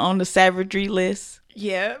on the savagery list.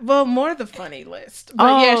 Yeah. Well, more the funny list.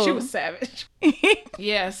 But yeah, she was savage.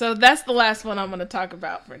 Yeah. So that's the last one I'm going to talk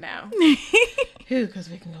about for now. Because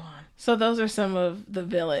we can go on. So those are some of the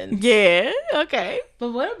villains. Yeah. Okay.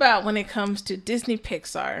 But what about when it comes to Disney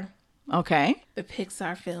Pixar? Okay. The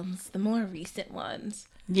Pixar films, the more recent ones.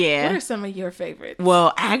 Yeah. What are some of your favorites?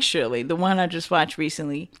 Well, actually, the one I just watched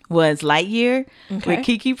recently was Lightyear with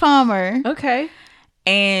Keke Palmer. Okay.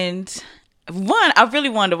 And one, I really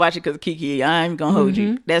wanted to watch it because of Keke. I'm going to hold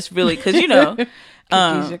you. That's really, because, you know.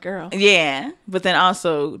 Kiki's your girl. Yeah. But then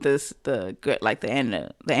also the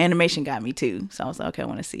animation got me too. So I was like, okay, I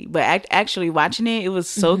want to see. But actually watching it, it was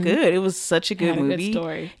so good. It was such a good movie. A good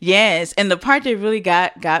story. Yes. And the part that really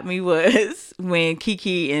got me was when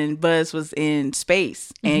Keke and Buzz was in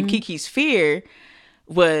space. And Kiki's fear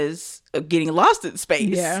was of getting lost in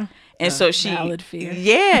space. Yeah. And so she, valid fear.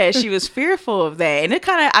 Yeah, she was fearful of that. And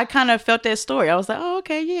I kind of felt that story. I was like, oh,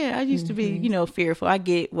 okay, yeah, I used to be, you know, fearful. I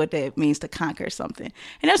get what that means to conquer something.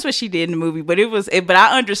 And that's what she did in the movie. But but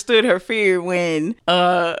I understood her fear when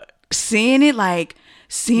seeing it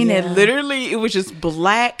literally, it was just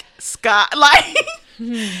black sky. Like,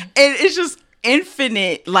 and it's just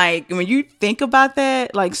infinite. Like, when you think about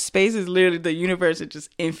that, like, space is literally the universe is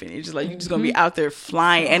just infinite. It's just like you're just gonna be out there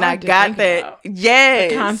flying. So and I got that.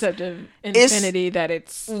 Yes, the concept of infinity, that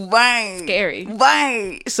it's scary.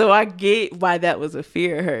 Right. So I get why that was a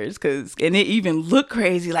fear of hers, and it even looked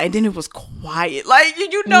crazy. Like, then it was quiet. Like,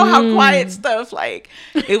 you know how quiet stuff. Like,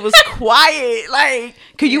 it was quiet. Like,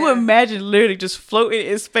 could you imagine literally just floating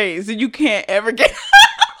in space and you can't ever get?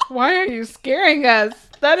 Why are you scaring us?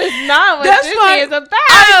 That is not what Disney is about.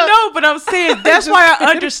 I know, but I'm saying that's why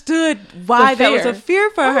I understood why that was a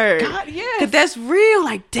fear for her. God, yes. Because that's real.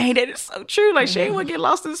 Like, dang, that is so true. Like, she ain't want to get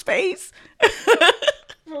lost in space.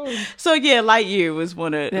 So yeah, Lightyear was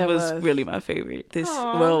really my favorite.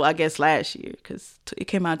 Well, I guess last year, because it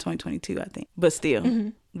came out in 2022, I think. But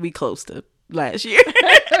still, we close to last year.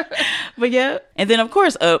 But yeah, and then of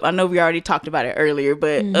course Up. I know we already talked about it earlier,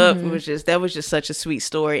 but Up was just such a sweet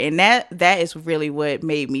story, and that is really what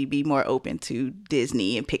made me be more open to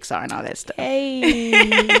Disney and Pixar and all that stuff.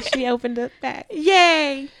 Hey, she opened up back.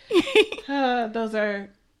 Yay! Those are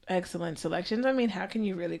excellent selections. I mean, how can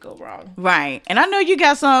you really go wrong? Right. And I know you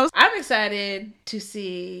got some. I'm excited to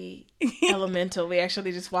see Elemental. We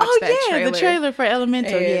actually just watched that trailer. The trailer for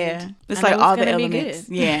Elemental. Yeah, it's like all the elements.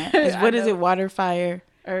 Yeah. What is it? Water, fire,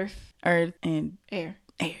 earth, and air.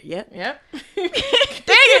 Yep. Dang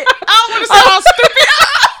it! I don't want to sound stupid.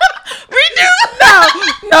 Redo.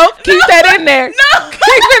 No. Keep that in there. No. Keep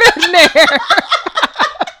it in there.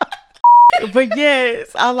 But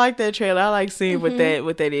yes, I like that trailer. I like seeing what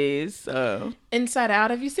that is. Inside Out.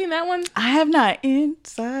 Have you seen that one? I have not.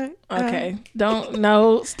 Inside. Okay.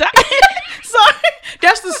 No. Stop. Sorry.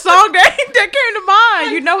 That's the song that came to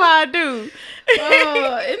mind. You know how I do.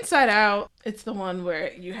 Inside Out. It's the one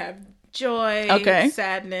where you have joy,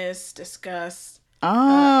 sadness, disgust,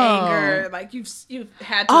 anger. Like you've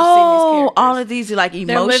had to have seen these characters. All of these are like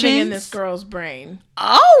emotions. They're living in this girl's brain.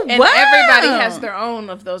 Oh, and everybody has their own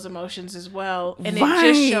of those emotions as well. And it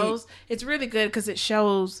just shows. It's really good because it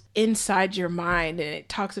shows inside your mind, and it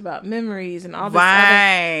talks about memories and all this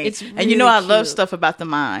other. It's really and I love stuff about the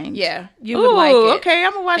mind. Yeah, you would like it. Okay,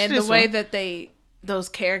 I'm gonna watch this. And the way that those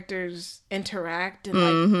characters interact and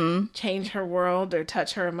like change her world or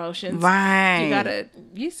touch her emotions. Right.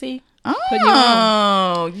 You see.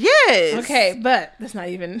 Oh, yes. Okay, but that's not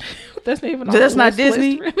even. That's not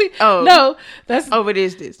Disney. List, really. Oh no, it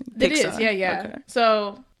is Disney. It Pixar. is. Yeah. Okay.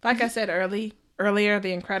 So, like I said earlier,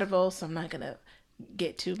 The Incredibles. So I'm not gonna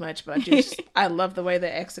get too much, but I love the way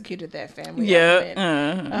they executed that family.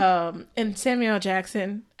 Yeah. And Samuel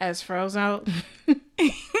Jackson as Frozone.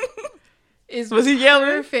 Was he yelling?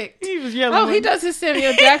 Perfect. He was yelling. Oh, he does his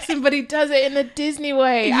Samuel Jackson, but he does it in the Disney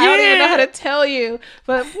way. I don't even know how to tell you.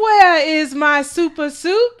 But where is my super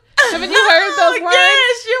suit? Haven't you heard those words?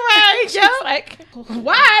 Yes, you're right. She's like,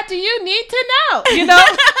 why do you need to know? You know,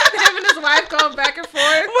 him and his wife going back and forth.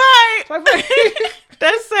 Right.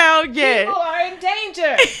 That sound, People are in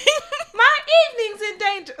danger. My evening's in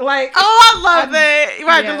danger. Like, I love that.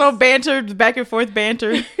 Right, the little banter, back and forth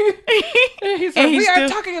banter. He's like, we are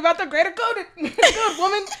talking about the greater good,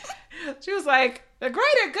 woman. She was like, the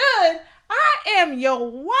greater good? I am your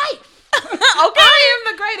wife. Okay. I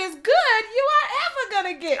am the greatest good you are ever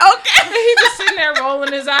gonna get. Okay. And he's just sitting there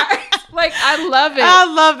rolling his eyes. Like, I love it. I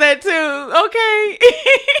love that too. Okay.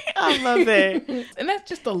 I love that. And that's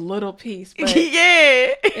just a little piece, but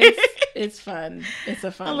yeah. It's fun. It's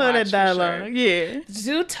a fun I love that dialogue. Sure. Yeah.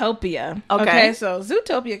 Zootopia. Okay. So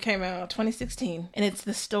Zootopia came out in 2016, and it's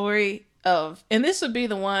the story of, and this would be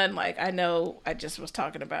the one, like, I know I just was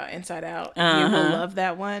talking about Inside Out. You will love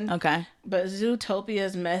that one. Okay. But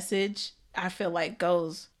Zootopia's message, I feel like,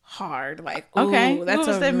 goes hard. Like, ooh, that's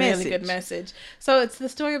a that really message? good message. So it's the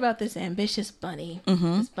story about this ambitious bunny,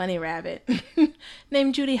 this bunny rabbit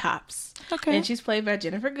named Judy Hopps. Okay. And she's played by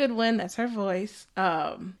Jennifer Goodwin. That's her voice.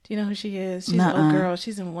 Do you know who she is? She's a little girl.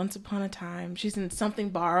 She's in Once Upon a Time. She's in Something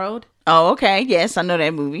Borrowed. Oh, okay. Yes, I know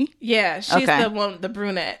that movie. Yeah, she's the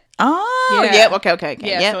brunette. Oh, yeah. Okay.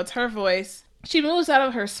 Yeah, so it's her voice. She moves out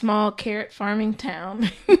of her small carrot farming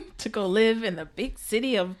town to go live in the big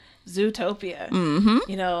city of Zootopia.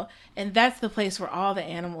 You know, and that's the place where all the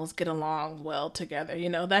animals get along well together. You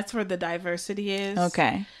know, that's where the diversity is.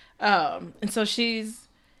 Okay. And so she's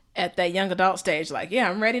at that young adult stage, like, yeah,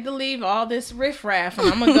 I'm ready to leave all this riffraff and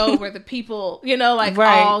I'm gonna go where the people, you know, like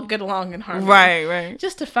all get along in harmony. Right.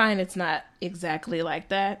 Just to find it's not exactly like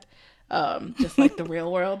that. Just like the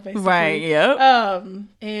real world, basically. Right, yep.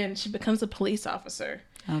 And she becomes a police officer.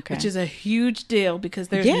 Okay. Which is a huge deal because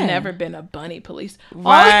there's never been a bunny police.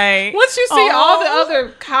 Right. Once you see all the other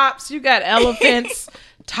cops, you got elephants,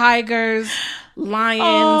 tigers,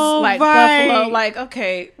 lions, buffalo. Like,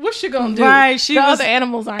 okay, what's she gonna do? Right. The other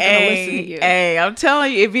animals aren't gonna listen to you. Hey, I'm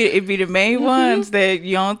telling you, it be the main ones that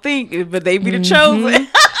you don't think, but they be the chosen.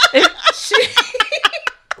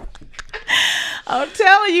 I'm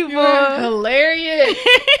telling you, boy. Hilarious.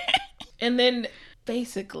 And then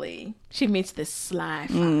basically she meets this sly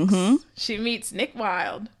fox. She meets Nick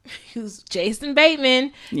Wilde, who's Jason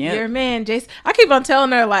Bateman. Yep. Your man, Jason. I keep on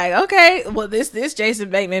telling her, like, okay, well, this Jason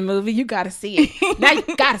Bateman movie, you got to see it. Now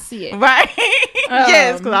you got to see it. Right.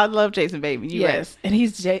 Yes, because I love Jason Bateman. Yes. And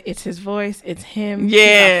it's his voice. It's him.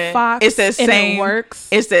 Yeah. He's a fox. It's that same. And it works.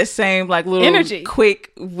 It's that same, like, little energy.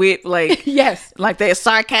 Quick wit, like. Yes. Like that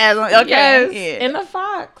sarcasm. Okay. Yes. Yeah. And the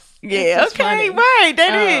fox. Yeah. Okay. Funny. Right.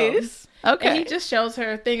 That is. Okay. And he just shows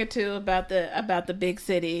her a thing or two about the big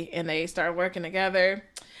city, and they start working together.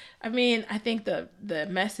 I mean, I think the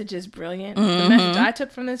message is brilliant. The message I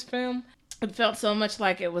took from this film, it felt so much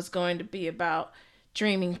like it was going to be about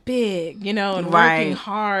dreaming big, you know, and working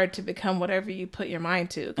hard to become whatever you put your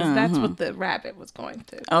mind to, because that's what the rabbit was going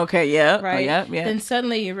to. Okay, yeah. Right? Yeah. Then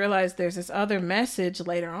suddenly you realize there's this other message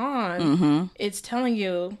later on. It's telling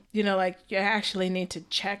you, you know, like, you actually need to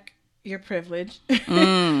check your privilege.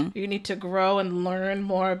 You need to grow and learn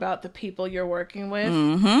more about the people you're working with.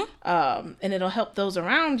 And it'll help those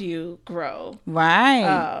around you grow.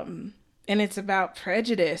 Right. And it's about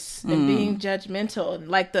prejudice and being judgmental, and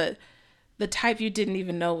like the type you didn't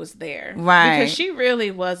even know was there. Right. Because she really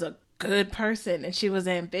was a good person and she was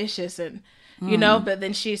ambitious, and you know, but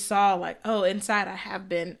then she saw, like, oh, inside I have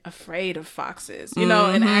been afraid of foxes, you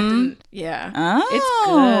know, and acting. Yeah. Oh,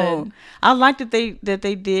 it's good. I like that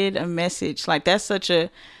they did a message. Like, that's such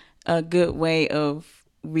a good way of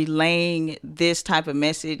relaying this type of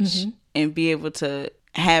message and be able to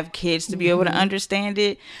have kids to be able to understand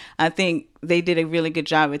it. I think they did a really good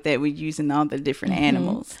job with that, with using all the different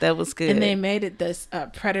animals. That was good. And they made it this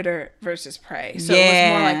predator versus prey. So it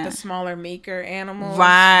was more like the smaller, meeker animals.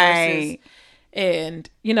 Right. And,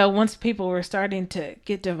 you know, once people were starting to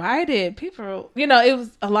get divided, people, you know, it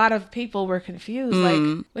was a lot of people were confused.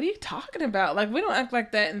 Like, what are you talking about? Like, we don't act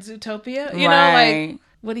like that in Zootopia. You know, like,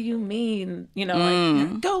 what do you mean? You know,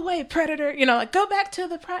 like, go away, predator. You know, like, go back to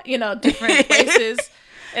different places.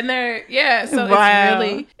 And they're,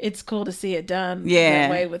 so it's cool to see it done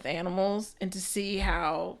that way with animals, and to see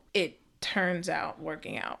how it turns out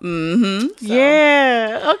working out. So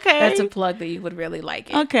yeah. Okay. That's a plug that you would really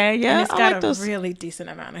like it. Okay. Yeah. And it's got a really decent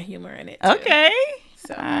amount of humor in it too. Okay.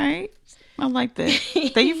 So. All right. I like that.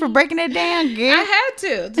 Thank you for breaking that down, girl. I had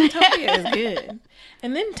to. Zootopia is good.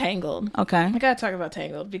 And then Tangled. Okay. I gotta talk about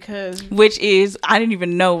Tangled because... Which is, I didn't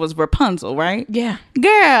even know was Rapunzel, right? Yeah.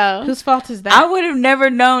 Girl. Whose fault is that? I would have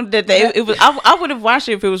never known that it was... I would have watched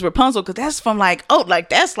it if it was Rapunzel, because that's from like,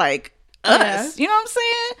 that's like us. You know what I'm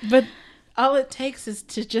saying? But... all it takes is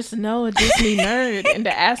to just know a Disney nerd and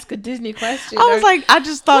to ask a Disney question. I was like, I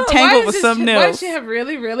just thought Tangled was something else. Why does she have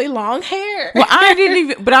really, really long hair? Well, I didn't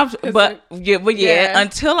even, but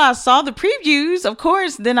until I saw the previews, of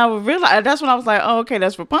course, then I would realize, that's when I was like, oh, okay,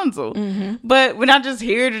 that's Rapunzel. But when I just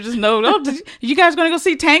hear it, or just know, you guys gonna go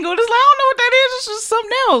see Tangled? It's like, I don't know what that is. It's just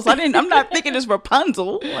something else. I'm not thinking it's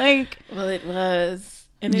Rapunzel. Like, well, it was.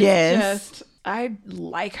 And it's just... I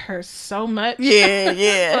like her so much.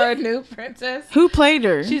 Yeah. For a new princess. Who played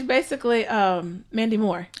her? She's basically Mandy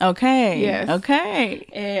Moore. Okay. Yes. Okay.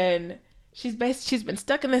 And she's been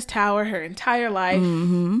stuck in this tower her entire life.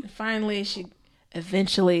 And finally, she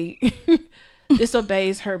eventually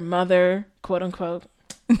disobeys her mother, quote unquote.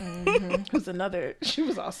 Who's another? She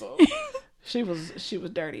was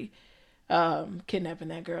dirty. kidnapping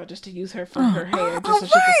that girl just to use her for her hair, just so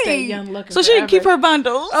she could stay young looking. So she can keep her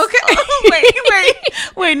bundles. Okay.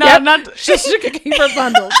 wait, no, not just she can keep her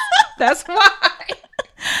bundles. That's why.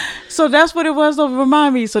 So that's what it was. Though,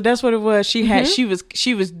 remind me. So that's what it was. She had. She was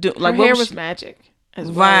like her hair was magic.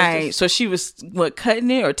 Right. So she was cutting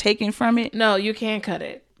it or taking from it? No, you can't cut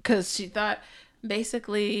it because she thought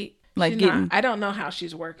basically like getting. I don't know how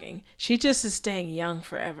she's working. She just is staying young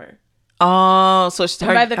forever. Oh, so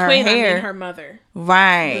her, by the queen, hair. I mean her mother,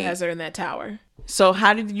 right? Who has her in that tower. So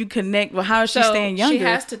how did you connect? Well, how is she staying younger? She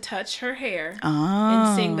has to touch her hair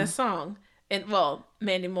and sing the song. And well,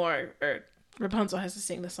 Mandy Moore or Rapunzel has to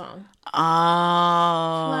sing the song. Oh,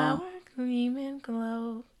 flower, cream, and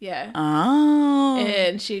glow. Yeah. Oh,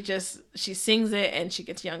 and she sings it and she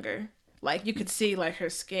gets younger. Like you could see like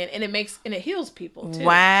her skin, and it heals people too.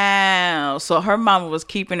 Wow! So her mama was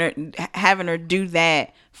having her do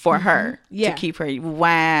that for her to keep her.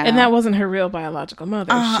 Wow! And that wasn't her real biological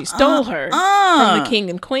mother. She stole her from the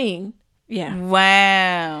king and queen. Yeah.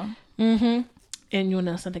 Wow. Mm-hmm. And you want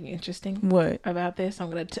to know something interesting? What about this?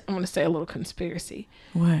 I'm gonna say a little conspiracy.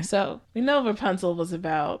 What? So we know Rapunzel was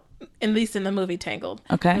about, at least in the movie Tangled.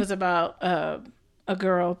 Okay. It was about a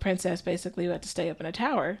girl, princess, basically, who had to stay up in a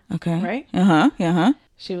tower. Okay. Right? Uh-huh.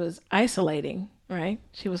 She was isolating, right?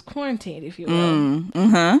 She was quarantined, if you will.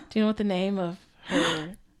 Mm-hmm. Do you know what the name of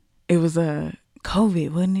her... It was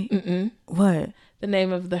COVID, wasn't it? Mm-mm. What? The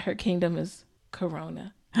name of her kingdom is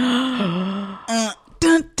Corona.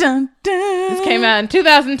 Dun, dun, dun. This came out in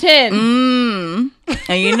 2010.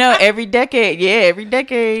 And you know, every decade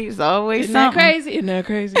is always Isn't something. Isn't that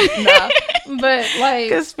crazy? No. But like...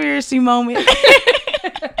 Conspiracy moment.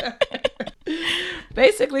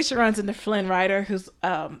 Basically, she runs into Flynn Rider, who's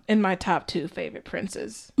in my top 2 favorite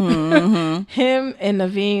princes. Mm-hmm. Him and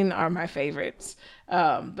Naveen are my favorites.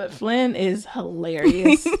 But Flynn is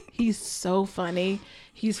hilarious. He's so funny.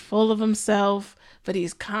 He's full of himself, but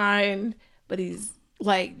he's kind, but he's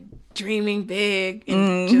like dreaming big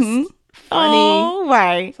and just funny. Oh,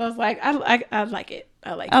 right. So I was like, I like it.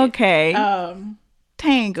 I like it. Okay.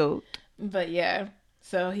 Tangled. But yeah.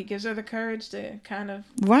 So he gives her the courage to kind of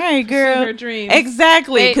right, girl. Her dreams.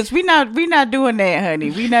 Exactly, because we not doing that,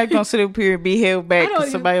 honey. We not gonna sit up here and be held back to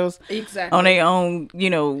somebody else on their own. You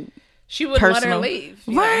know, she wouldn't personal. Let her leave.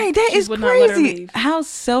 Right, that is crazy. How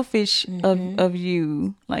selfish of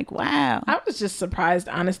you. Like, wow. I was just surprised,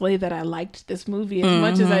 honestly, that I liked this movie as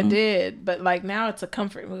much as I did. But like now, it's a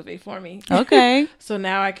comfort movie for me. Okay. So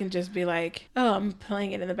now I can just be like, oh, I'm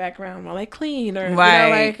playing it in the background while I clean, or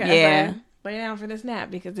right, yeah. Lay down for this nap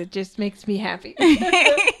because it just makes me happy.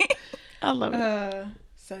 I love it.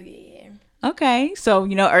 So yeah. Okay, so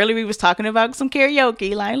you know, earlier we was talking about some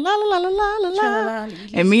karaoke, like la la la la la la la,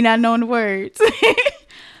 and me not knowing the words.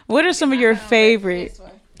 What are some of your favorite?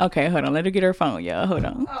 Okay, hold on. Let her get her phone, y'all. Hold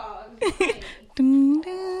on.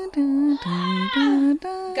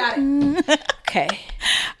 Got it. Okay.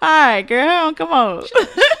 All right, girl. Come on.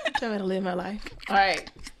 Tell me to live my life. All right.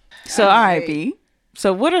 So, all right, B.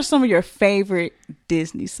 So, what are some of your favorite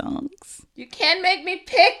Disney songs? You can't make me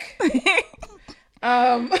pick.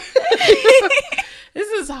 This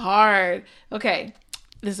is hard. Okay.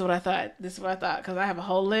 This is what I thought. Because I have a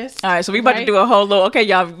whole list. All right. So, we about to do a whole little... Okay,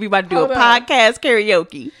 y'all. We about to do a podcast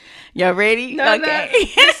karaoke. Y'all ready? No, okay.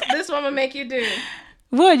 No. This one I'm going to make you do.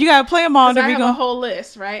 What? You got to play them all. I have a whole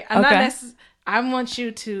list, right? I want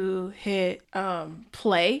you to hit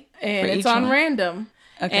play. And it's on random.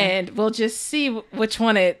 Okay. And we'll just see which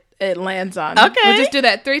one it lands on. Okay. We'll just do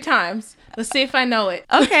that 3 times. Let's see if I know it.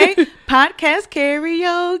 Okay. Podcast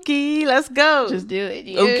karaoke. Let's go. Just do it.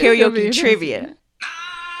 Yeah. Oh, karaoke trivia.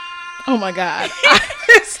 Oh my God.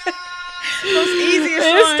 Most easiest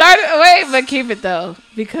one. Wait, but keep it though.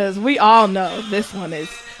 Because we all know this one's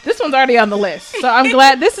already on the list. So I'm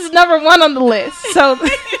glad this is number 1 on the list. So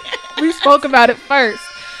we spoke about it first.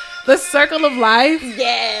 The Circle of Life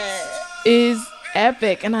is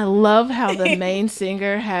epic, and I love how the main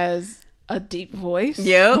singer has a deep voice.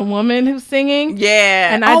 Yeah, the woman who's singing.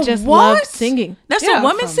 Yeah, and I just love singing. That's a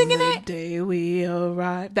woman singing that. Day we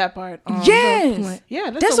arrived. That part. Yes.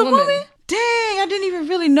 That's a woman. Dang, I didn't even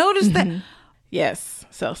really notice that. Yes.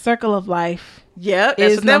 So Circle of Life. Yep,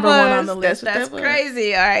 is number 1 on the list. That's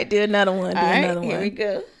crazy. All right, do another one. Here we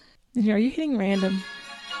go. Are you hitting random?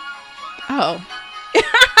 Oh,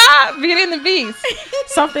 Beauty and the Beast.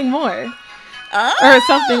 Something more. Or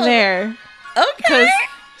something there. Okay. Because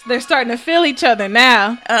they're starting to feel each other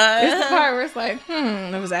now. It's the part where it's like,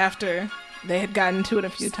 it was after they had gotten into it a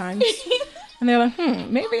few times. And they're like,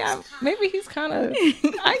 maybe he's kind of,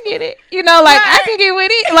 I get it. Like, I can get with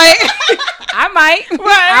it. Like, I might.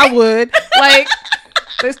 Right. I would. Like,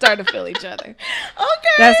 They started to feel each other.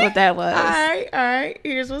 Okay. That's what that was. All right.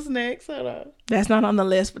 Here's what's next. Hold on. That's not on the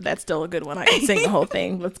list, but that's still a good one. I can sing the whole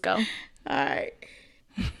thing. Let's go. All right.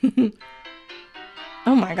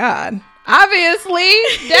 Oh my God. Obviously,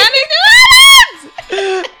 Danny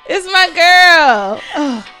Good. It's my girl.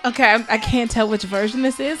 Oh, okay, I can't tell which version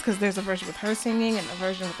this is because there's a version with her singing and a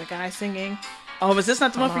version with the guy singing. Oh, was this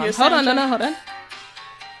not the one for your Hold on. Hold on.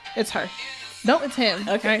 It's her. No, it's him.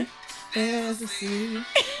 Okay. Right?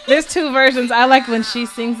 There's two versions. I like when she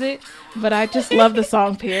sings it, but I just love the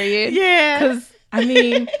song, period. Yeah. Because, I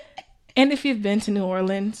mean, and if you've been to New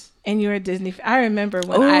Orleans and you're a Disney fan, I remember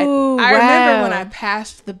when I remember when I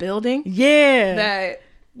passed the building. Yeah. That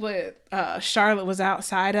what Charlotte was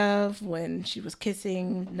outside of when she was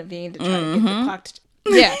kissing Naveen to try to get the clock to...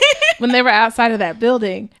 Yeah. When they were outside of that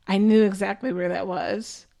building, I knew exactly where that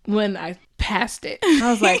was when I passed it.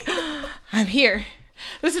 I was like, I'm here.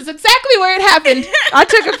 This is exactly where it happened. I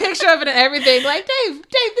took a picture of it and everything. Like, Dave,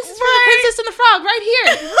 this is from the Princess and the Frog right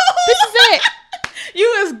here. This is it. You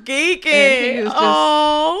was geeking. And he was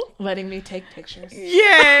just letting me take pictures.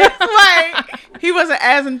 Yeah, right. He wasn't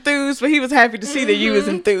as enthused, but he was happy to see that you was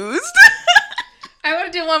enthused. I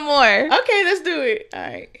want to do one more. Okay, let's do it. All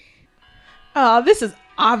right. Oh, this is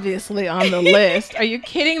obviously on the list. Are you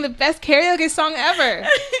kidding? The best karaoke song ever.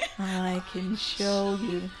 I can show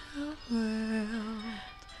you the world.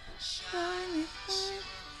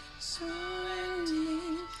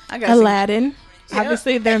 Aladdin. Yep.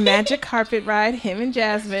 Obviously, their magic carpet ride, him and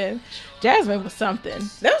Jasmine. Jasmine was something.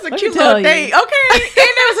 That was a cute little date. Okay. And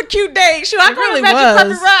that was a cute date. Shoot, I really magic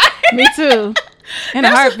carpet ride. Me too. And a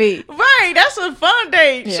heartbeat. Right. That's a fun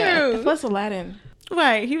date. Yeah. Shoot. Plus Aladdin.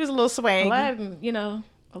 Right. He was a little swag. Aladdin,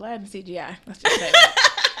 Aladdin CGI. Let's just say that.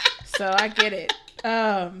 So I get it.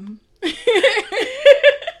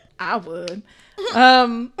 I would.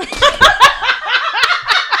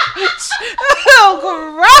 Oh,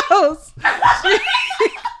 gross.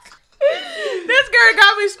 This girl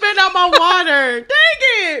got me spitting out my water. Dang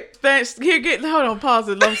it. Thanks. Hold on, pause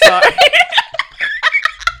it. I'm sorry.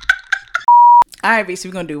 All right, BC,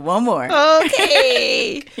 we're going to do one more.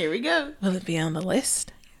 Okay. Here we go. Will it be on the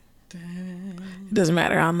list? It doesn't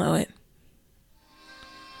matter. I'll know it.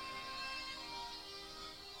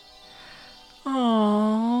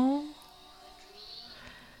 Aww.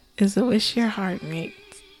 Is a wish your heart makes.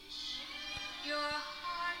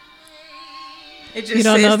 It just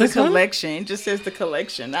says the collection. It just says the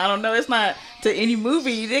collection. I don't know. It's not to any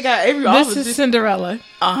movie. They got every. This is Cinderella.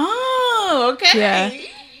 Oh, okay. Yeah.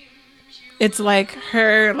 It's like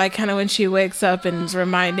her, like kind of when she wakes up and is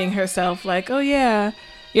reminding herself, like, oh yeah,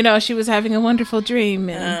 she was having a wonderful dream,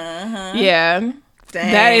 and yeah.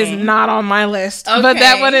 Dang. That is not on my list, okay. But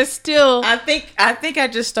that one is still. I think I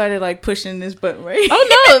just started like pushing this button right.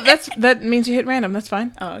 Oh no, that means you hit random. That's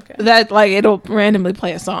fine. Oh okay. That like it'll randomly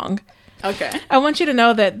play a song. Okay. I want you to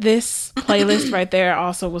know that this playlist right there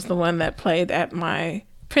also was the one that played at my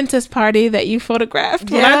princess party that you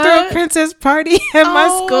photographed. Yeah. When I threw a princess party at my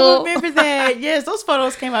school. Remember that? Yes, those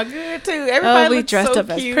photos came out good too. Everybody we dressed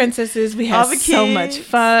up as princesses. We had so much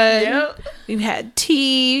fun. Yep. We had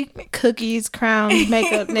tea, cookies, crowns,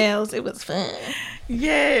 makeup, nails. It was fun.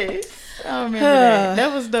 Yes. I remember that.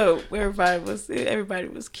 That was dope. Everybody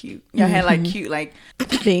was cute. Y'all had like cute like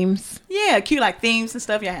themes. Yeah, cute like themes and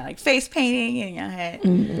stuff. Y'all had like face painting and y'all had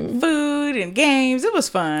food and games. It was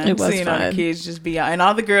fun. It was seeing fun. all the kids just be out and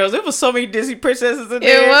all the girls. It was so many Disney princesses in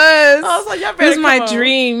there. It was. I was like, y'all better. It was my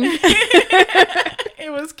dream.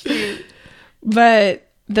 It was cute. But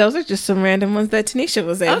those are just some random ones that Tanisha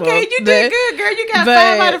was able. Okay, you did good, girl. You got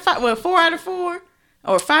 5 out of 5. Well, 4 out of 4.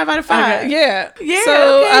 Or 5 out of 5. Okay. Yeah.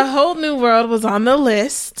 So A Whole New World was on the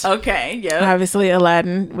list. Okay. Yeah. Obviously,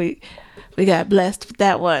 Aladdin. We got blessed with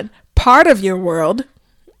that one. Part of Your World.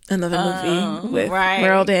 Another movie with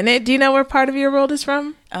World in it. Do you know where Part of Your World is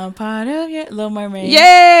from? Part of Your Little Mermaid.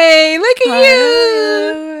 Yay! Look at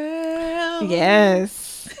you.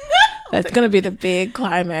 Yes. That's gonna be the big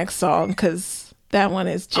climax song because that one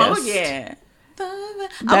is just. Oh yeah.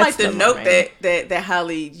 I like the note that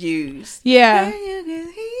Holly used. Yeah.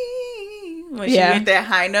 When she went that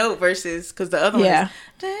high note versus because the other one. Yeah.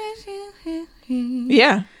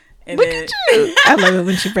 Yeah. And look at you. I love it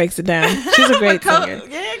when she breaks it down. She's a great singer.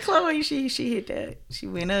 Yeah, Chloe. She hit that. She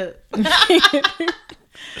went up.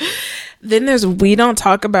 Then there's We Don't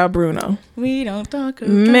Talk About Bruno. We don't talk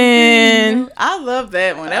about Man. Bruno. I love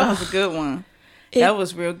that one. That was a good one. That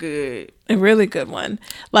was real good. A really good one.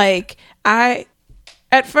 Like at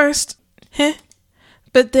first,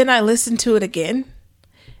 but then I listened to it again,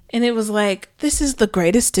 and it was like, this is the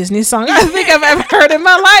greatest Disney song I think I've ever heard in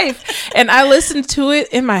my life. And I listened to it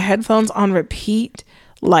in my headphones on repeat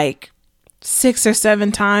like 6 or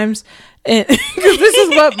 7 times, and because this is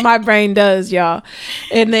what my brain does, y'all.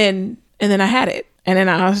 And then I had it, and then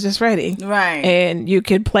I was just ready. Right. And you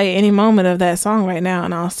could play any moment of that song right now,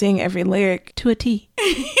 and I'll sing every lyric to a T. Do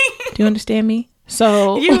you understand me?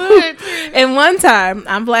 So, you would. And one time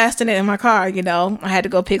I'm blasting it in my car. You know, I had to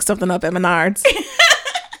go pick something up at Menards,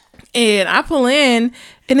 and I pull in,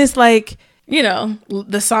 and it's like, you know,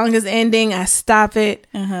 the song is ending. I stop it.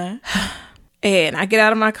 And I get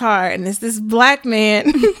out of my car, and it's this black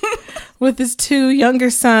man with his 2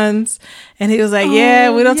 younger sons. And he was like,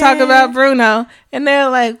 yeah, we don't talk about Bruno. And they're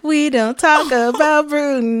like, we don't talk about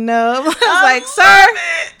Bruno. I was like, sir,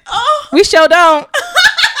 we sure don't.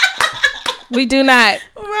 We do not.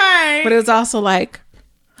 Right. But it was also like,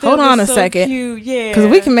 hold on a second. Cute. Yeah.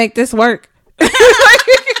 Because we can make this work.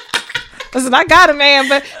 Listen, I got a man,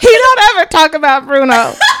 but he don't ever talk about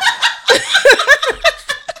Bruno.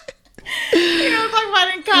 You know, talk about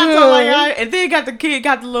it in concert, like, and then got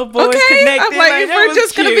the little boys connected. I'm like, if we're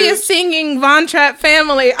just gonna be a singing Von Trapp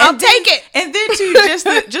family, I'll take it. And then too,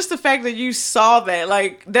 just the fact that you saw that,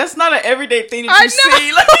 like, that's not an everyday thing that you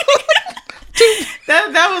see. Like,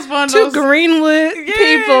 that was one of those 2 Greenwood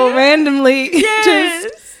people randomly.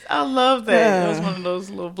 Yes, I love that. That was one of those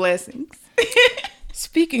little blessings.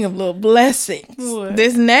 Speaking of little blessings, what?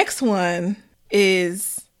 This next one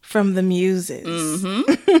is from the Muses,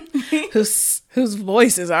 whose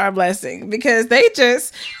voices are a blessing, because they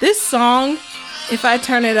just, this song, if I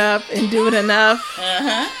turn it up and do it enough,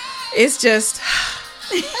 it's just,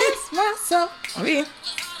 it's my soul. I mean,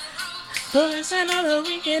 boys and all the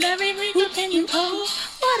weekend, every week can you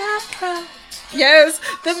post what I cry. Yes,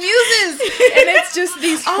 the Muses, and it's just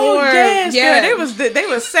these 4. Oh yes, yeah. They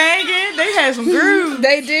was singing. They had some groove.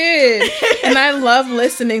 They did, and I love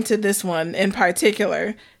listening to this one in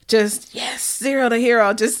particular. Just Zero to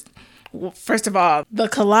Hero. Just first of all, the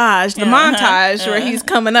collage, the montage where he's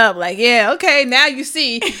coming up. Like, yeah, okay, now you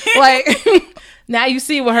see, like, now you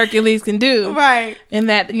see what Hercules can do, right? And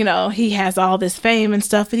that, you know, he has all this fame and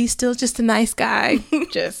stuff, but he's still just a nice guy.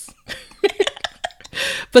 Just.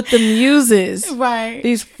 But the Muses, right?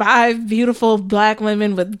 These 5 beautiful black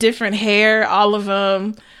women with different hair, all of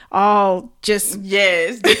them, all just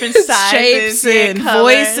different sizes, shapes and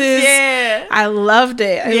colors. voices. Yeah, I loved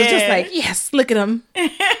it. It was just like, yes, look at them.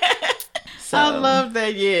 So, I love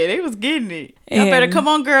that. Yeah, they was getting it. Y'all better come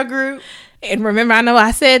on, girl group. And remember, I know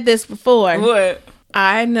I said this before. What?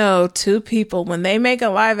 I know 2 people, when they make a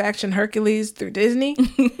live action Hercules through Disney,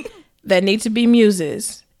 that need to be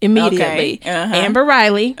Muses. Immediately. Okay. Amber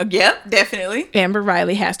Riley. Yep, definitely. Amber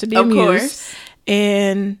Riley has to be a muse. Course.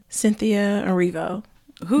 And Cynthia Erivo.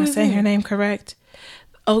 Am I saying her name correct?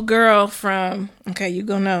 Oh, girl from, okay, you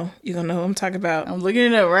gonna know who I'm talking about. I'm looking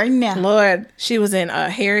it up right now. Lord, she was in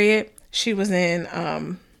Harriet. She was in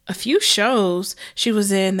a few shows. She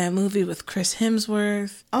was in that movie with Chris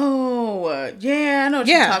Hemsworth. Oh, yeah, I know what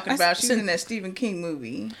you're talking about. She was in that Stephen King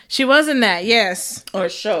movie. She was in that, yes. Or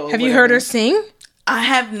show. Have you heard her sing? I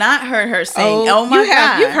have not heard her sing. Oh my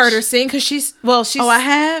gosh. You've heard her sing because she's. Oh, I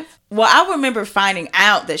have? Well, I remember finding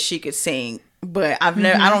out that she could sing, but I've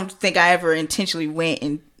never, I don't think I ever intentionally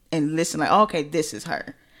went and listened like, oh, okay, this is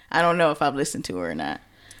her. I don't know if I've listened to her or not.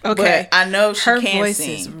 Okay. But I know she her can voice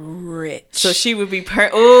sing. Is rich. So she would be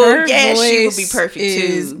oh, yeah, she would be perfect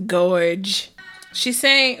is too. Gorge. She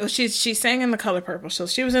sang. She sang in The Color Purple. So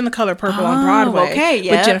she was in The Color Purple on Broadway. Okay,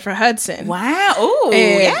 yeah. With Jennifer Hudson. Wow. Oh,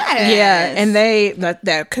 yeah. And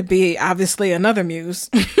that could be obviously another muse.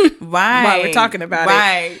 Right. While we're talking about it.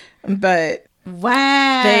 Right. But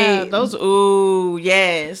wow. Those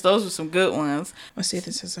were some good ones. Let's see if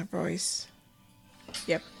this is her voice.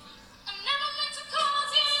 Yep.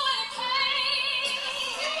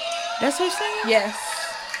 That's her singing? Yes.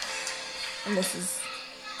 And this is.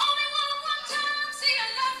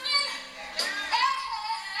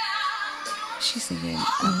 She's singing.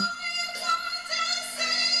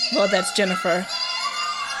 Well, that's Jennifer.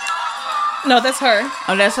 No, that's her.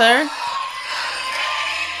 Oh, that's her?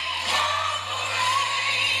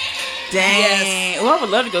 Dang. Yes. Well, I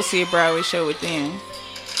would love to go see a Broadway show with them.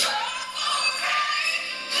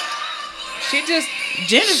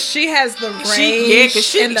 She has the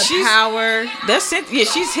range and the power. That's it. Yeah,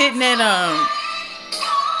 she's hitting that.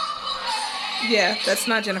 Yeah, that's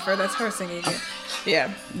not Jennifer. That's her singing again.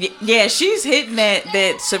 Yeah. Yeah, she's hitting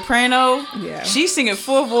that soprano. Yeah. She's singing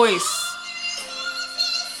full voice.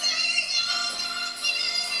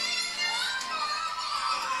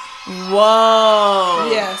 Whoa.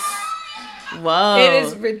 Yes. Whoa. It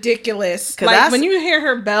is ridiculous. Like, when you hear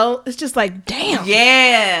her bell, it's just like, damn.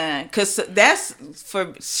 Yeah. Because that's,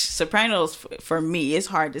 for sopranos, for me, it's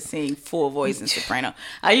hard to sing full voice in soprano.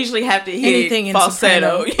 I usually have to hit anything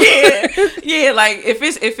falsetto. Yeah. Yeah, like, if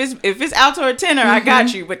it's alto or tenor, I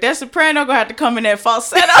got you. But that soprano gonna have to come in that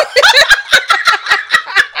falsetto.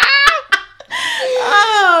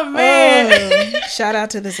 Oh man! Shout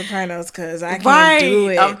out to the Sopranos, because I can't do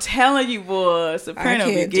it. I'm telling you, boy, soprano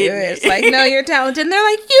be getting it. It's like, no, you're talented. And they're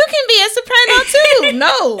like, you can be a soprano too.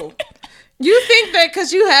 No, you think that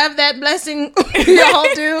because you have that blessing, we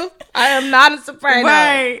all do. I am not a soprano.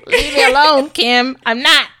 Right? Leave me alone, Kim. I'm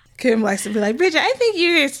not. Kim likes to be like, Bridget, I think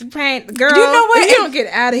you're a soprano girl. You know what? You don't get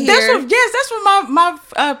out of here. That's what my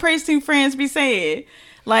praise team friends be saying.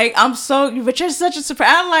 Like, but you're such a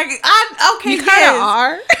surprise. I'm like, okay, you kind of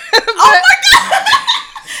are. Oh my God.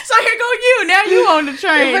 So here go you. Now you on the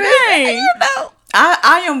train. Hey. You know.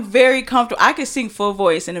 I am very comfortable. I can sing full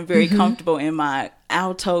voice and I'm very comfortable in my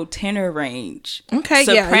alto tenor range. Okay,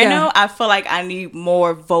 soprano, I feel like I need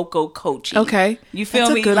more vocal coaching. Okay. You feel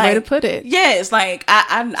me? That's a good way to put it. Yeah, it's like,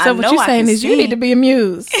 I so what you're saying is you need to be a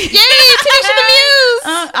muse. Yay, Tanisha the Muse!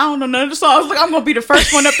 I don't know none of the songs. Like, I'm going to be the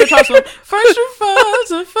first one up there talking about first and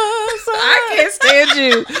first. I can't stand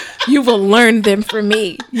you. You will learn them for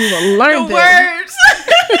me. You will learn the words.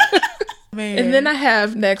 Man. And then I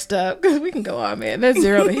have next up, because we can go on, man. That's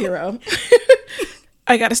Zero to Hero.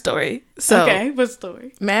 I got a story. So, okay, what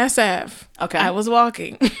story? Mass Ave. Okay. I was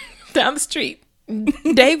walking down the street.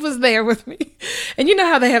 Dave was there with me. And you know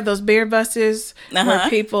how they have those beer buses where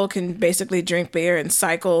people can basically drink beer and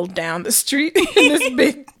cycle down the street in this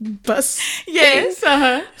big bus? Yes.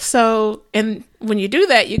 So, and when you do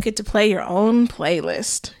that, you get to play your own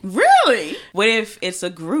playlist. Really? What if it's a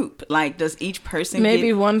group? Like, does each person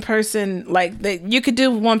one person, like, you could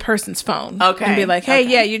do one person's phone. Okay. And be like, hey,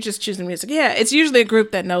 yeah, you're just choosing music. Yeah, it's usually a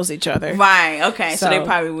group that knows each other. Right, okay. So they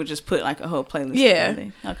probably would just put, like, a whole playlist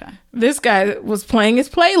together. Okay. This guy was playing his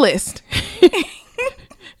playlist.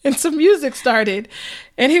 And some music started.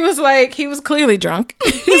 And he was clearly drunk.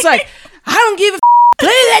 He was like, I don't give a play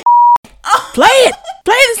that play it.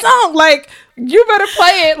 Play the song. Like, you better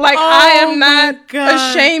play it. Like, I am not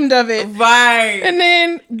ashamed of it. Right. And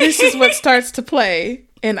then this is what starts to play.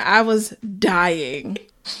 And I was dying.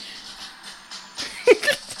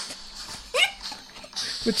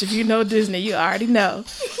 Which, if you know Disney, you already know.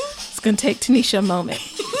 It's going to take Tanisha a moment.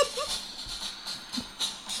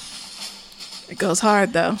 It goes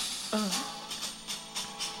hard, though.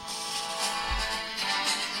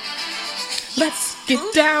 Let's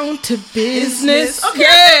get down to business. Okay,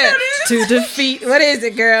 yeah. To defeat. What is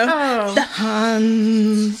it, girl? Oh. The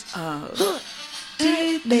Huns.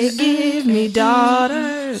 Did they give me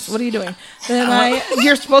daughters? What are you doing?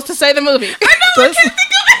 You're supposed to say the movie. I know. I can't think of it.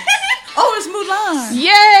 Oh, it's Mulan.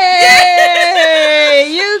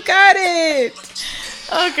 Yay! You got it.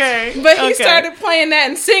 Okay. But he started playing that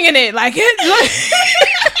and singing it like it.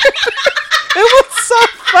 It was so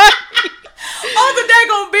funny. Oh, the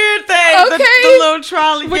daggone beard thing. Okay. The little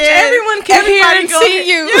trolley. Which everyone can hear and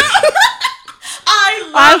see you. Yeah.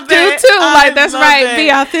 I do too. Like, that's right. That.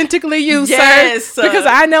 Be authentically you, sir. Because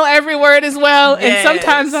I know every word as well. Yes. And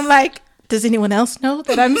sometimes I'm like, does anyone else know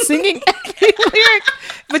that I'm singing every lyric?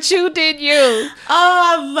 But you did you. Oh,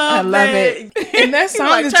 I love it. And that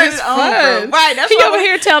song is just fun. Right. That's he over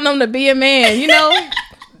here telling them to be a man, you know,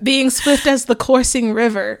 being swift as the coursing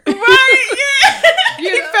river. Right. Yeah. He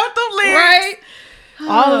felt the lyrics. Right.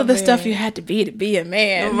 All of the stuff you had to be a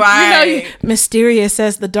man. Right. You know, mysterious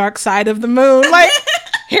as the dark side of the moon. Like,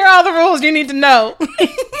 here are all the rules you need to know.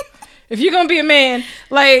 If you're going to be a man,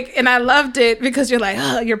 like, and I loved it because you're like,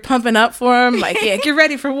 oh, you're pumping up for him. Like, yeah, get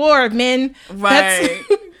ready for war, men. Right.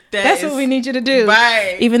 That's what we need you to do.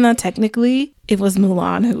 Right. Even though technically it was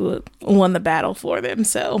Mulan who won the battle for them.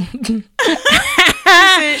 So she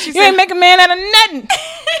ain't make a man out of nothing.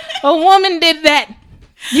 A woman did that.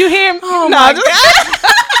 You hear him? Oh my God.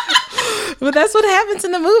 But that's what happens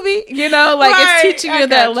in the movie, you know, like it's teaching you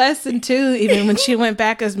that lesson too. Even when she went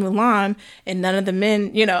back as Mulan and none of the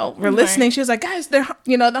men, you know, were listening, she was like, guys, they're,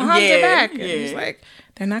 you know, the Huns are back. And he's like,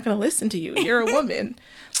 they're not going to listen to you. You're a woman.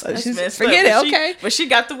 So she's forget it. Okay. But she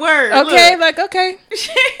got the word. Okay. Look. Like, okay.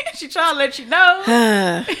 She trying to let you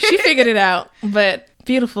know. She figured it out. But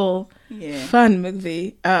beautiful, fun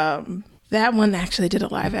movie. That one actually did a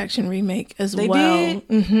live action remake as well. Did?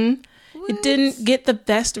 Mm-hmm. It didn't get the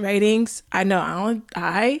best ratings. I know.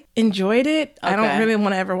 I enjoyed it. Okay. I don't really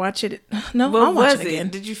want to ever watch it. No, I'll watch it again.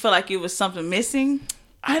 Did you feel like it was something missing?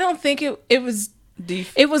 I don't think it was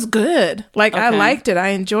It was good. Like, okay. I liked it. I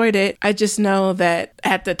enjoyed it. I just know that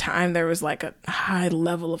at the time there was like a high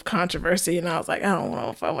level of controversy, and I was like, I don't know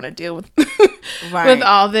if I want to deal with with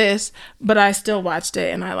all this. But I still watched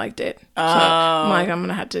it and I liked it. So I'm like, I'm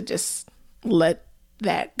gonna have to just let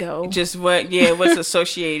that go. Just what's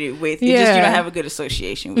associated with it. You don't have a good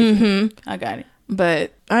association with it. I got it.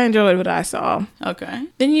 But I enjoyed what I saw. Okay.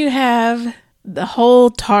 Then you have the whole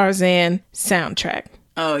Tarzan soundtrack.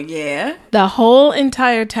 Oh, yeah? The whole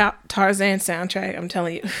entire Tarzan soundtrack, I'm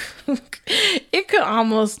telling you, it could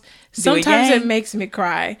almost, sometimes it makes me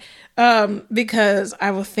cry. Because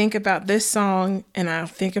I will think about this song, and I'll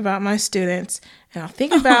think about my students, and I'll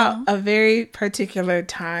think about a very particular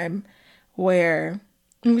time where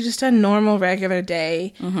it was just a normal, regular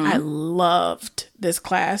day. I loved this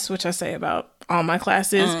class, which I say about all my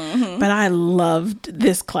classes, but I loved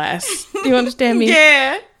this class. Do you understand me?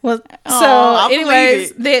 Yeah. Well, so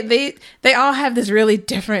anyways, they all have this really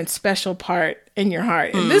different, special part in your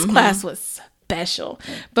heart. And this class was special.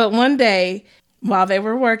 But one day, while they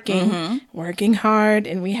were working hard,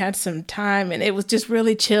 and we had some time, and it was just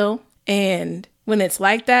really chill. And when it's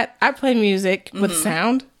like that, I play music with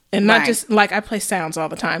sound. And not just, like, I play sounds all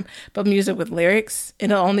the time, but music with lyrics.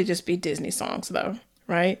 It'll only just be Disney songs, though,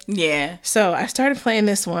 right? Yeah. So I started playing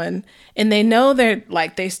this one, and they know they're,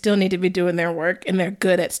 like, they still need to be doing their work, and they're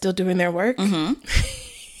good at still doing their work.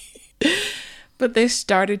 But they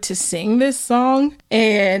started to sing this song,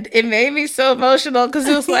 and it made me so emotional, because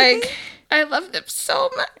it was like... I love them so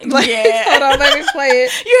much. Like, hold on, let me play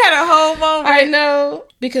it. You had a whole moment. I know.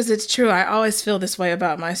 Because it's true. I always feel this way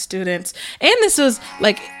about my students. And this was,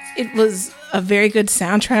 like, it was a very good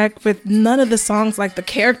soundtrack with none of the songs, like, the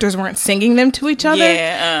characters weren't singing them to each other.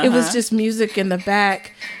 Yeah, It was just music in the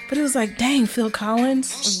back. But it was like, dang, Phil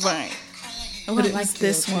Collins. Right. But it was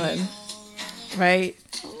this one. Right?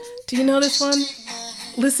 Do you know this one?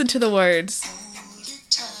 Listen to the words.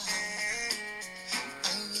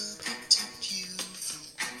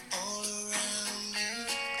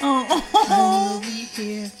 Oh,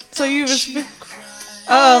 so you was.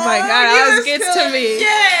 Oh my God, it gets to me.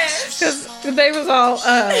 Yes, because they was all.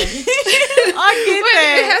 I get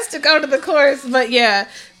that. It has to go to the chorus, but yeah,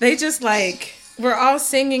 they just like we're all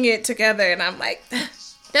singing it together, and I'm like,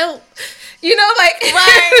 no, you know, like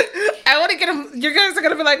right. I want to get them. You guys are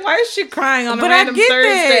gonna be like, why is she crying on a random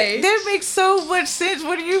Thursday? That makes so much sense.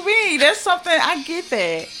 What do you mean? That's something I get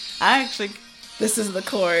that. I actually. This is the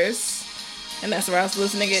chorus. And that's where I was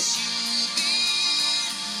listening it.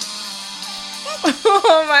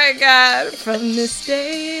 Oh my God. From this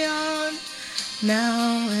day on,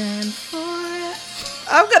 now and forever.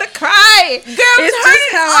 I'm going to cry. Girl, it's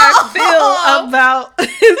just how I feel about,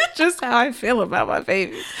 it's just how I feel about my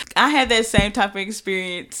baby. I had that same type of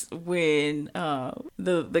experience when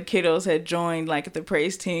the kiddos had joined like the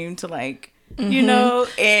praise team to like, you know,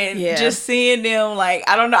 and just seeing them, like,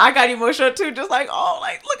 I don't know, I got emotional too, just like, oh,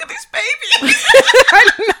 like, look at this baby.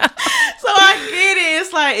 So I get it.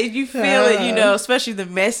 It's like, you feel it, you know, especially the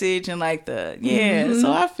message and like the,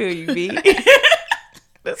 so I feel you, B.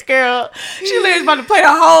 This girl, she literally about to play the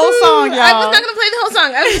whole song, y'all. I was not going to play the whole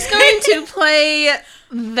song. I was going to play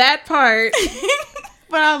that part.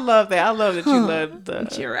 But I love that. I love that you love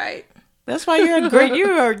the... You're right. That's why you're a great,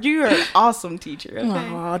 you're an awesome teacher. Okay?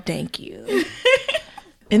 Oh, thank you.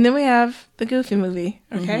 And then we have the Goofy movie.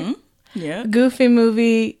 Okay. Yeah. Goofy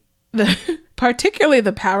movie, particularly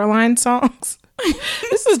the Powerline songs.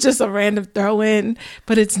 This is just a random throw in,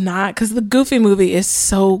 but it's not, because the Goofy movie is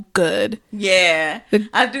so good. Yeah.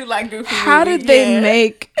 I do like Goofy movie. How did they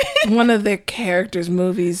make one of their characters'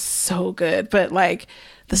 movies so good? But like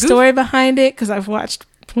the story behind it, because I've watched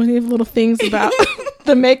plenty of little things about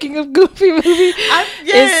the making of Goofy movie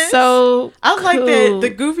is so I like cool. that the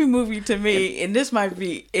Goofy movie to me, and this might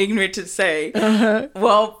be ignorant to say,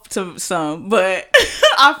 well, to some, but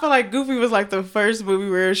I feel like Goofy was like the first movie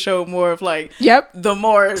where it showed more of like the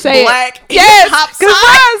more black hip-hop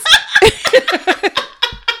side.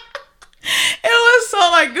 It was so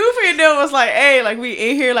like Goofy, and then it was like, hey, like we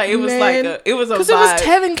in here, like it was like it was a vibe. Because it was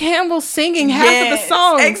Tevin Campbell singing half of the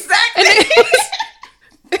song. Exactly.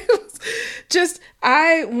 It was just,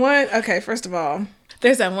 first of all,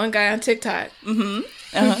 there's that one guy on TikTok who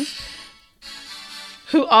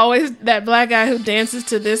that black guy who dances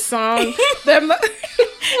to this song, when they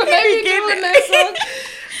be doing that song,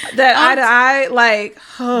 that eye to eye, like,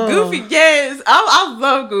 Goofy, yes. I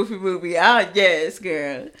love Goofy movie. Yes,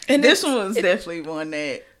 girl. And this one was definitely one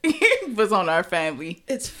that was on our family.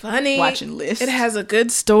 It's funny. Watching list. It has a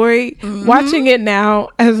good story. Watching it now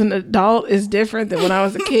as an adult is different than when I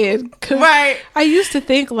was a kid. Right. I used to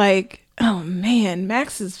think like oh man,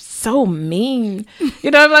 Max is so mean.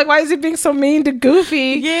 You know, I'm like, why is he being so mean to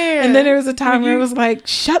Goofy? Yeah. And then there was a time where it was like,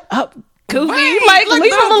 shut up, Goofy. Right. Like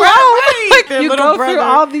leave him alone. Right. Like, you go through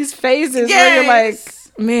all these phases where you're like,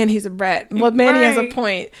 man, he's a brat. Well, man, he has a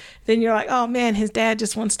point. Then you're like, oh man, his dad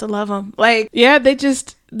just wants to love him. Like, yeah,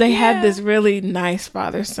 they had this really nice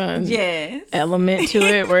father-son element to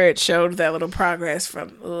it where it showed that little progress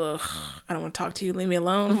from, ugh, I don't want to talk to you, leave me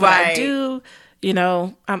alone. But I do, you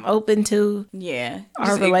know, I'm open to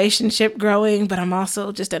our relationship growing, but I'm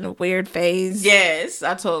also just in a weird phase. Yes,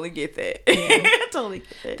 I totally get that. Yeah. I totally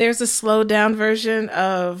get that. There's a slowed down version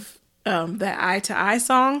of that Eye to Eye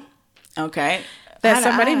song. Okay. That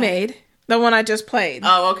somebody made. The one I just played.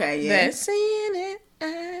 Oh, okay, yeah. That seeing it,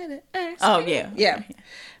 eye to eye. Oh, yeah. Yeah.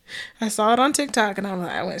 I saw it on TikTok and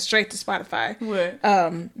I went straight to Spotify. What?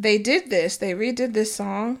 They did this. They redid this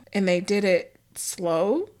song and they did it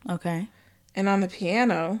slow. Okay. And on the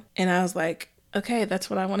piano. And I was like, okay, that's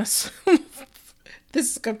what I want to.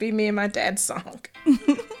 This is going to be me and my dad's song.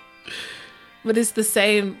 But it's the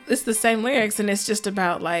same lyrics, and it's just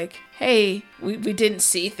about like, hey, we didn't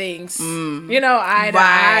see things, you know, eye to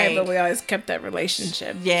eye, but we always kept that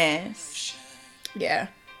relationship. Yes. Yeah.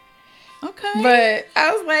 Okay. But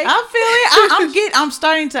I was like, I feel it. I'm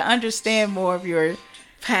starting to understand more of your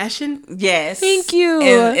passion. Yes. Thank you.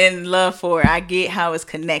 And love for it. I get how it's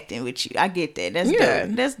connecting with you. I get that. That's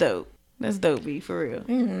dope. That's dope. That's dope, B, for real.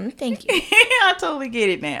 Thank you. I totally get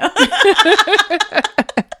it now.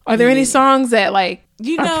 Are there any songs that like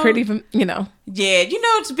are pretty, you know? Yeah, you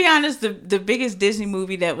know, to be honest, the biggest Disney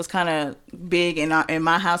movie that was kind of big in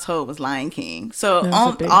my household was Lion King. So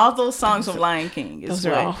all those songs from Lion King, those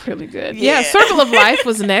are all really good. Yeah, Circle of Life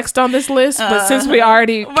was next on this list, but since we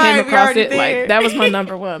already came across it, like that was my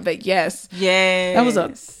number one. But yes, that was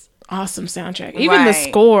a awesome soundtrack. Even the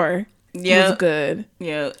score. Yeah, was good.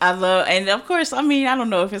 Yeah, I love, and of course, I mean, I don't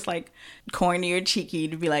know if it's like corny or cheeky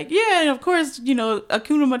to be like, yeah, and of course, you know,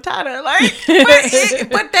 Hakuna Matata, like,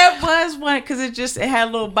 but that was one because it had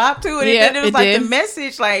a little bop to it, and then it was like the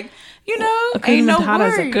message, like, you know, ain't no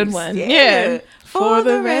words. Is a good one. Yeah. For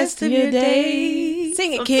the rest of your days,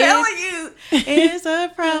 sing it, kid. I'm telling you, it's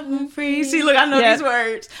a problem free. See, look, I know these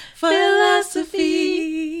words.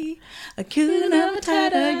 Philosophy. Hakuna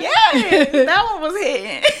Matata. Yes, that one was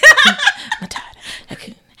hitting. Matata.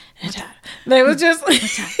 Hakuna Matata. They was just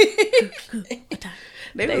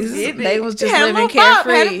they was just living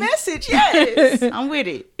carefree. Had a message. Yes, I'm with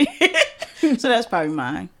it. So that's probably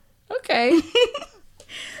mine. Okay.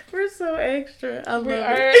 We're so extra. I love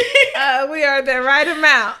it. We are the right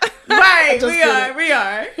amount. Right. We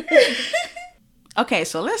are. Okay,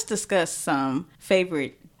 so let's discuss some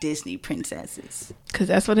favorite Disney princesses, because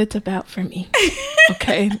that's what it's about for me.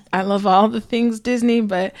 Okay, I love all the things Disney,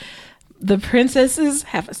 but the princesses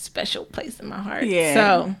have a special place in my heart. Yeah.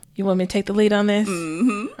 So you want me to take the lead on this?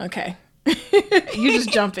 Mm-hmm. Okay. You just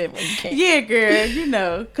jump in when you can. Yeah, girl. You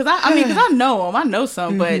know, because I know them. I know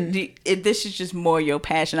some, but this is just more your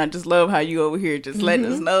passion. I just love how you over here just letting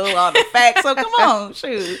us know all the facts. So come on,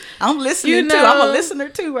 shoot. I'm listening too. I'm a listener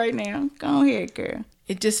too right now. Go ahead, girl.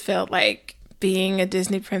 It just felt like being a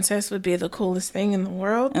Disney princess would be the coolest thing in the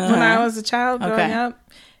world when I was a child growing up.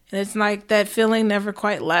 And it's like that feeling never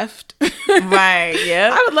quite left. Right,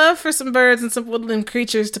 yeah. I would love for some birds and some woodland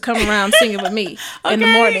creatures to come around singing with me in the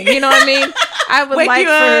morning. You know what I mean? I would like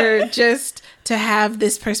for just to have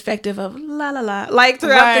this perspective of la la la, like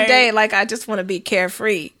throughout the day. Like I just want to be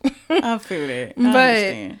carefree. I feel that. I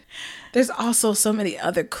understand. There's also so many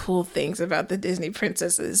other cool things about the Disney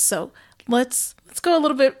princesses. So let's go a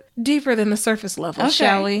little bit deeper than the surface level,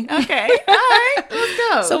 shall we? Okay. All right. Let's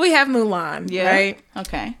go. So we have Mulan, right?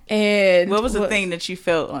 Okay. And what was the thing that you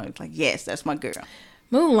felt like, yes, that's my girl?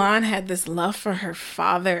 Mulan had this love for her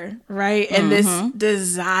father, right? And this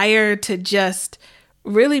desire to just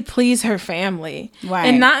really please her family. Right.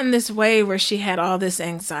 And not in this way where she had all this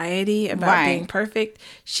anxiety about being perfect.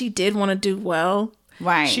 She did want to do well.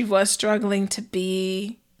 Right. She was struggling to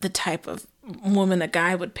be the type of woman a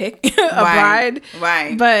guy would pick, a bride.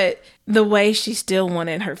 Right. But the way she still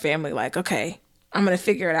wanted her family, like, okay, I'm going to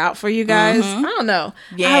figure it out for you guys. I don't know.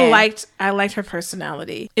 Yeah. I liked her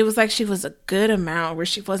personality. It was like she was a good amount where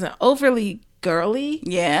she wasn't overly girly.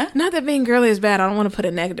 Yeah. Not that being girly is bad. I don't want to put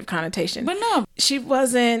a negative connotation. But no. She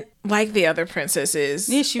wasn't like the other princesses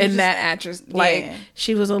in that actress. Like,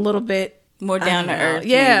 she was a little bit more down to earth.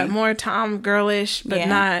 Yeah, maybe. More Tom girlish, but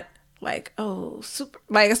not like, oh, super.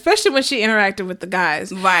 Like, especially when she interacted with the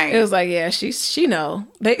guys. Right. It was like, yeah, she know.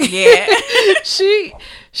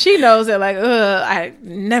 She knows that, like, I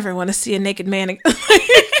never want to see a naked man again.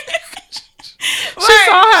 She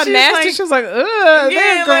saw how nasty. She was like, ugh,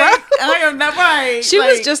 yeah, like, I am not right. She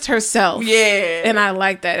was just herself. Yeah. And I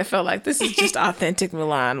like that. It felt like this is just authentic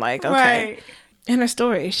Mulan. Like, okay. Right. In her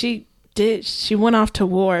story, she went off to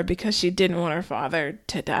war because she didn't want her father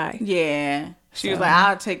to die. Yeah. She was like,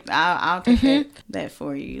 I'll take that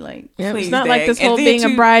for you. Like, yeah, please, it's not Dad. like this whole being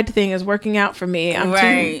a bride thing is working out for me. I'm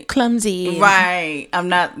too clumsy. Right. I'm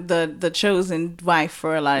not the chosen wife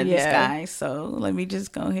for a lot of these guys. So let me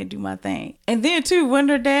just go ahead and do my thing. And then too, when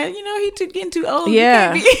her dad, he getting too old.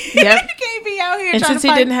 Yeah. He can't be out here. And trying since to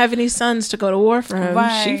he didn't have any sons to go to war for him,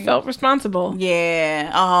 she felt responsible. Yeah.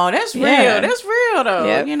 Oh, that's real. That's real though.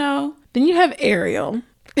 Yep. Then you have Ariel.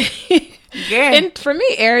 Yeah. And for me,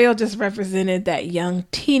 Ariel just represented that young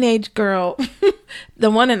teenage girl, the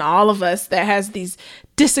one in all of us that has these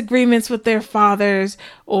disagreements with their fathers,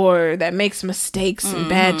 or that makes mistakes and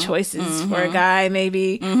bad choices for a guy,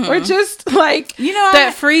 maybe, or just like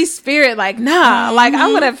that free spirit, like, nah, like,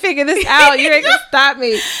 I'm gonna figure this out. You ain't gonna stop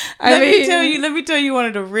me. Let me tell you one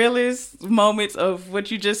of the realest moments of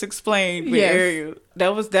what you just explained with Ariel.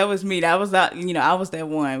 That was me. That was that. I was that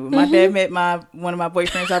one. When my dad met one of my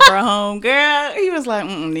boyfriends I brought home, girl, he was like,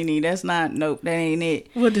 Nene, that's not. Nope, that ain't it.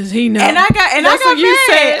 What does he know? And I got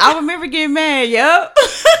mad. I remember getting mad. Yep. I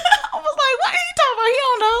was like, what are you talking about? He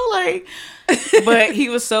don't know. Like, but he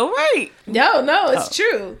was so right. No, it's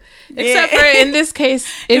true. Except for in this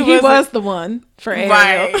case, he was the one for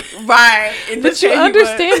Ariel. Right. But you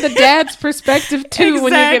understand the dad's perspective too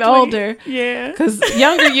when you get older. Yeah. Because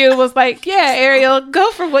younger you was like, yeah, Ariel, go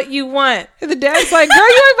for what you want. And the dad's like, girl,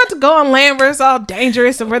 you ain't about to go on land where it's all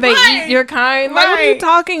dangerous and where they eat your kind. Like, what are you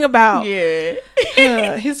talking about? Yeah.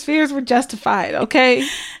 His fears were justified, okay?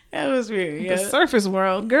 That was weird. Yeah. The surface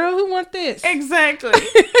world. Girl, who want this? Exactly.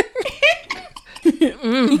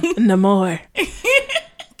 No more.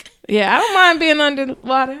 Yeah, I don't mind being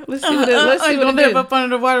underwater. Let's see what it live up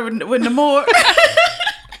under the water with Namor.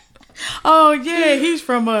 Oh yeah, he's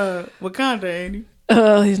from Wakanda, ain't he?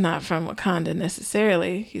 He's not from Wakanda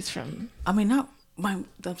necessarily. He's from. I mean, not my.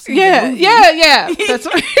 Yeah. That's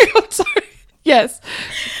what I'm sorry. Yes,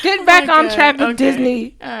 getting back on track with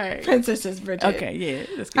Disney. All right. Princesses Bridget. Okay, yeah.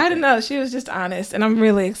 I don't know. She was just honest, and I'm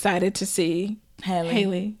really excited to see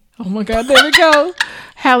Haley. Oh my God, there we go.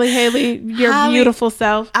 Haley, your beautiful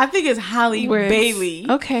self. I think it's Halle Bailey.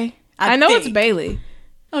 Okay. I know it's Bailey.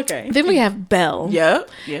 Okay. Then we have Belle.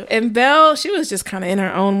 Yep. And Belle, she was just kind of in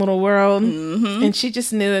her own little world. Mm-hmm. And she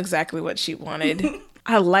just knew exactly what she wanted.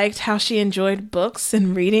 I liked how she enjoyed books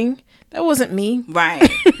and reading. That wasn't me.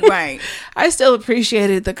 Right. I still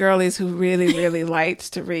appreciated the girlies who really, really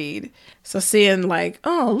liked to read. So seeing like,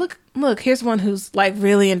 oh, look, here's one who's like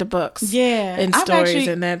really into books. Yeah. And stories,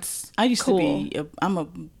 and that's I used cool. to be, I'm a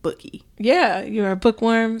bookie. Yeah, you're a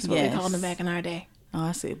bookworm. That's what we called them back in our day. Oh,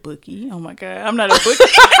 I said bookie. Oh my God. I'm not a bookie.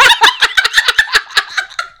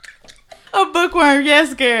 A bookworm,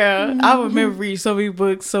 yes, girl. Mm-hmm. I remember reading so many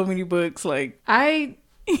books. Like, I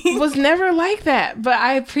was never like that, but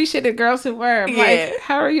I appreciated girls who were. Like,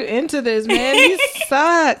 how are you into this, man? You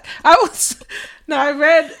suck. I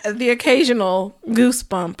read the occasional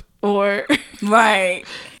goosebump or right,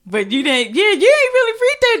 but you didn't. Yeah, you ain't really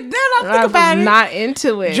read that. Now I think about it. Not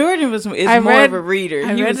into it. Jordan is more of a reader.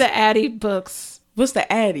 I read the Addie books. What's the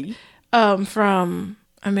Addie? From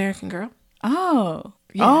American Girl. Oh.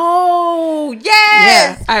 Yeah. Oh, yes!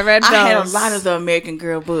 Yeah, I read those. I had a lot of the American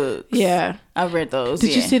Girl books. Yeah. I read those.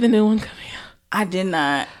 Did you see the new one coming out? I did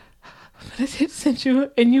not. But I did send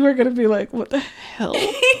you, and you were going to be like, what the hell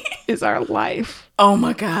is our life? Oh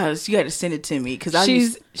my gosh, you got to send it to me. Because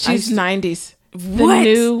she's 90s. What? The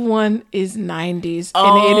new one is 90s.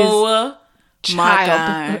 Oh, and it is my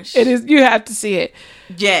gosh. It is, you have to see it.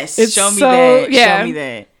 Yes, show me that. Yeah. Show me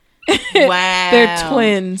that. Wow. They're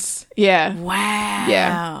twins. Yeah. Wow.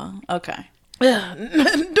 Yeah. Okay.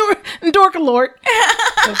 Dorkalort.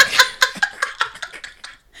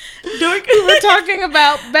 We're talking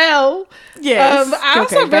about Belle. Yes. I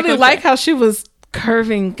also really like how she was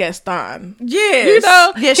curving Gaston. Yes. You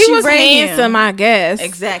know, yes, he was handsome, I guess.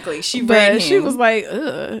 Exactly. She read him. She was like,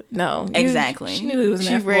 no. Exactly. She knew he was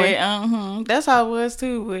an F-boy. That's how it was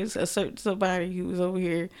too. Was a certain somebody who was over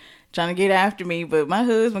here trying to get after me, but my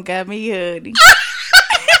husband got me hoodie.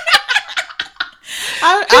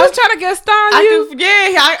 I was trying to Gaston you?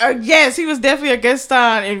 Yes, he was definitely a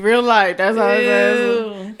Gaston in real life. That's how I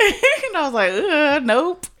was. And I was like,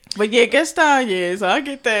 nope. But yeah, Gaston, yeah, so I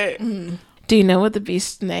get that. Mm. Do you know what the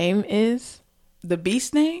beast's name is? The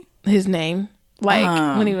beast's name? His name.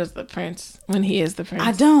 Like, when he was the prince. When he is the prince.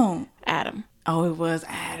 I don't. Adam. Oh, it was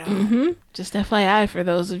Adam. Mm-hmm. Just FYI for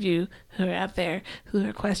those of you who are out there who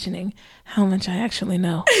are questioning how much I actually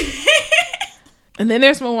know. And then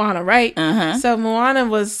there's Moana, right? So Moana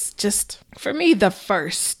was just, for me, the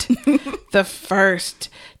first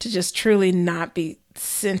to just truly not be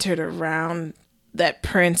centered around that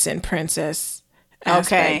prince and princess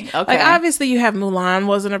aspect. Okay. Like, obviously you have Mulan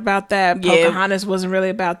wasn't about that. Pocahontas wasn't really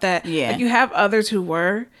about that. Yeah. Like, you have others who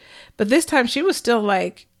were, but this time she was still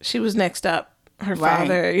like, she was next up. Her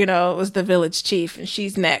father, you know, was the village chief, and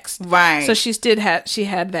she's next. Right. So she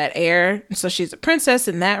had that air. So she's a princess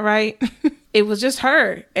in that, right? It was just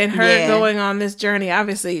her and her going on this journey.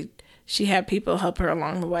 Obviously, she had people help her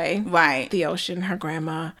along the way. Right. The ocean, her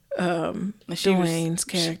grandma, Dwayne's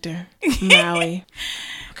character, Maui.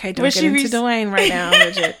 Okay, don't get into Dwayne right now,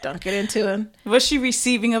 Bridget. Don't get into him. Was she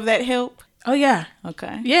receiving of that help? Oh, yeah.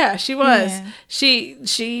 Okay. Yeah, she was. Yeah.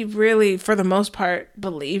 She really, for the most part,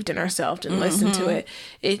 believed in herself and listened to it.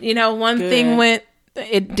 You know, one thing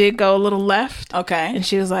it did go a little left. Okay. And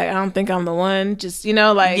she was like, I don't think I'm the one. Just, you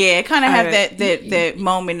know, like. Yeah, kind of have that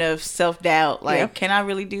moment of self-doubt. Like, can I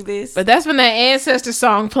really do this? But that's when that Ancestor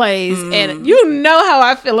song plays. And you know how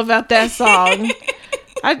I feel about that song.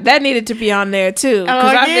 That needed to be on there, too.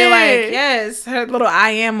 Because I feel like, yes, her little I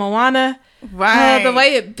Am Moana. Right. The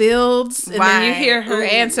way it builds, and then you hear her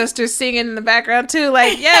ancestors singing in the background too,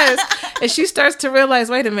 like, yes. And she starts to realize,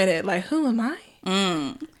 wait a minute, like, who am I?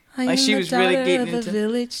 Like, she was really getting into the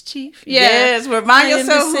village chief. Yes, remind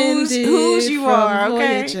yourself whose you are,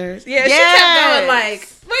 okay? Voyagers. Yeah, she kept going like,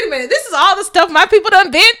 wait a minute, this is all the stuff my people done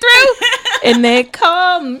been through? And they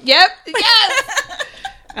come, yes.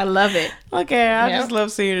 I love it. Okay, I just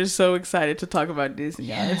love seeing her so excited to talk about Disney.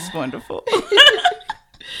 Yeah. It's wonderful.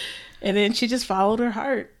 And then she just followed her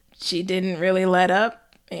heart. She didn't really let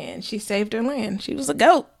up, and she saved her land. She was a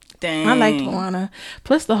goat. Dang. I liked Moana.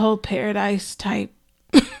 Plus the whole paradise type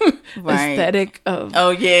aesthetic of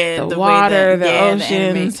the water, the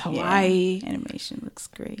oceans, Hawaii. Yeah. Animation looks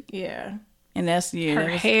great. Yeah. And that's her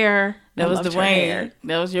hair. That was Dwayne.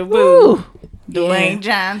 That was your boo. Dwayne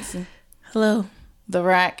Johnson. Hello. The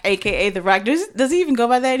Rock, aka The Rock. Does he even go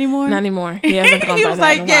by that anymore? Not anymore. He hasn't gone he by was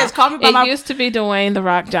that like, yes, call me by my... It used to be Dwayne The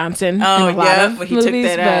Rock Johnson. Oh, in a lot of but he movies,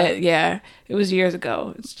 took that out. But yeah, it was years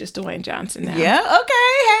ago. It's just Dwayne Johnson now. Yeah, okay.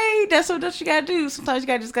 Hey, that's what you gotta do. Sometimes you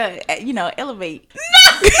gotta elevate.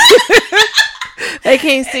 They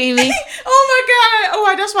can't see me. Oh my God.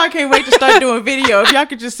 Oh, that's why I can't wait to start doing video. If y'all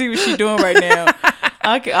could just see what she's doing right now.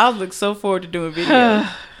 I'll look so forward to doing video.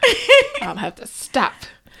 I'll have to stop.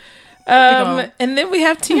 And then we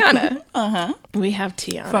have Tiana. We have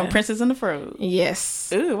Tiana from Princess and the Frog.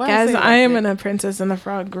 Yes. Ooh, guys, I am in a Princess and the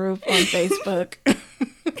Frog group on Facebook.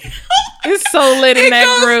 It's so lit in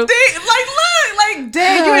that group.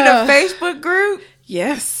 Dang, you in a Facebook group?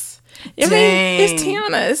 Yes. I mean, it's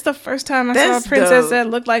Tiana. It's the first time I saw a princess that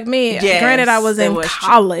looked like me. Yes, granted, I was in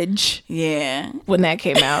college. Yeah, when that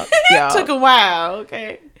came out. It took a while.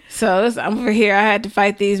 Okay. So I'm over here. I had to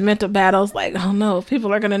fight these mental battles. Like, oh no,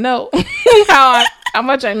 people are gonna know how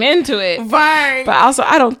much I'm into it. Right. But also,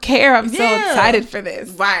 I don't care. I'm so excited for this.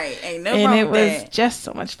 Right. Ain't no wrong with that. And it was just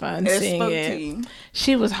so much fun seeing it.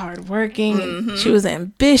 She was hardworking. Mm-hmm. She was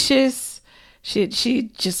ambitious.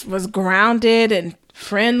 She just was grounded and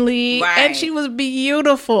friendly, and she was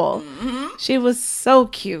beautiful. Mm-hmm. She was so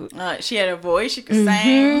cute. She had a voice. She could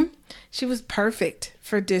sing. She was perfect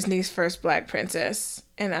for Disney's first Black princess.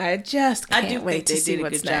 And I just can't wait to see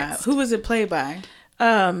what's next. Who was it played by?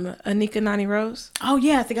 Anika Nani Rose. Oh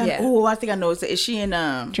yeah, I think I know. Is she in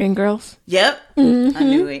Dreamgirls? Yep. Mm-hmm. I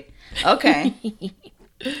knew it. Okay.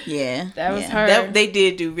 Yeah. That was her. They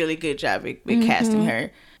did do a really good job with casting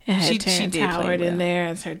her. She did Howard in there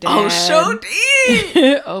as her dad. Oh, sure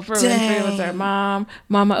did. Oprah Winfrey was her mom.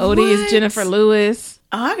 Mama Odie is Jennifer Lewis.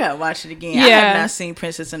 Oh, I gotta watch it again. Yeah. I have not seen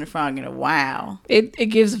Princess and the Frog in a while. It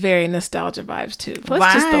gives very nostalgia vibes too. Plus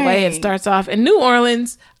just the way it starts off in New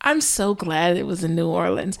Orleans. I'm so glad it was in New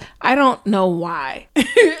Orleans. I don't know why.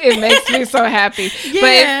 It makes me so happy. Yeah. But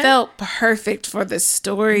it felt perfect for the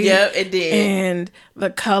story. Yep, it did. And the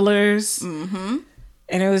colors. Mm-hmm.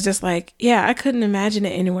 And it was just like, yeah, I couldn't imagine it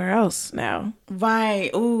anywhere else now.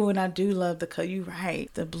 Right. Ooh, and I do love the color. You're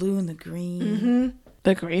right. The blue and the green. Mm-hmm.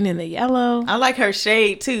 The green and the yellow. I like her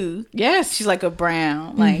shade, too. Yes. She's like a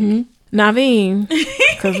brown. Like Naveen.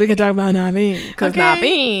 Because we can talk about Naveen. Because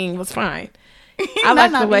Naveen was fine. I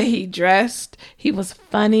like the way he dressed. He was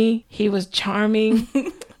funny. He was charming.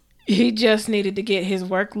 He just needed to get his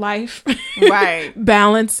work life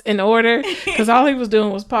balance in order. Because all he was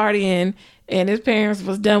doing was partying. And his parents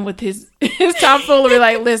was done with his tomfoolery.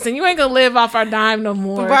 Like, listen, you ain't gonna live off our dime no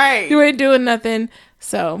more. Right. You ain't doing nothing.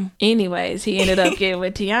 So, anyways, he ended up getting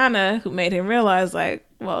with Tiana, who made him realize, like,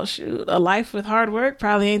 well, shoot, a life with hard work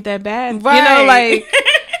probably ain't that bad. Right. You know, like,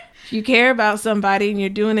 If you care about somebody and you're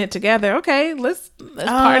doing it together, okay, let's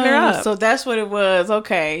partner up. So that's what it was.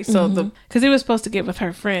 Okay. So because he was supposed to get with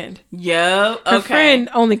her friend. Yep. Her friend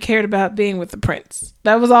only cared about being with the prince.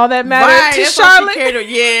 That was all that mattered to Charlotte.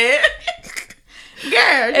 Yeah.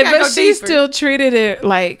 Girl, but she still treated it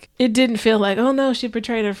like it didn't feel like, oh no, she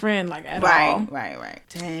betrayed her friend like at all. Right.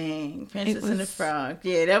 Dang, Princess and the Frog.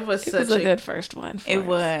 Yeah, that was such a good first one. It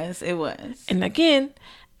was. And again,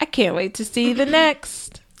 I can't wait to see the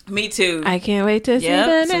next. Me too. I can't wait to see the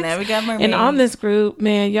next. So now we got Mermaid. And on this group,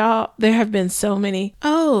 man, y'all, there have been so many.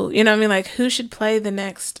 Oh, you know what I mean? Like, who should play the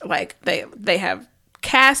next? Like, they have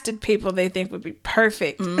casted people they think would be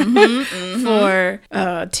perfect for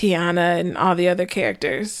Tiana and all the other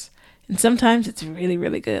characters. And sometimes it's really,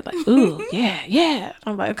 really good. Like, ooh, yeah.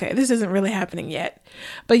 I'm like, okay, this isn't really happening yet.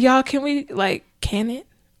 But y'all, can it?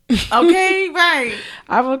 Okay, right.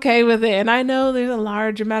 I'm okay with it. And I know there's a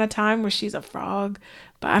large amount of time where she's a frog,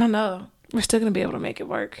 but I don't know. We're still going to be able to make it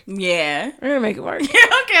work. Yeah. We're going to make it work.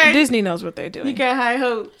 Okay. Disney knows what they're doing. You got high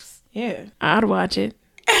hopes. Yeah. I'd watch it.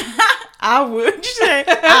 I would. You said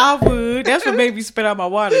I would. That's what made me spit out my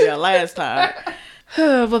water last time.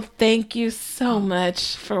 Well, thank you so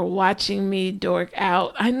much for watching me dork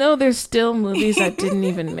out. I know there's still movies I didn't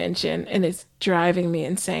even mention, and it's driving me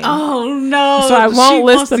insane. Oh no! So I won't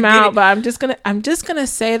list them out, but I'm just gonna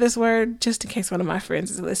say this word just in case one of my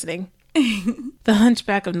friends is listening. The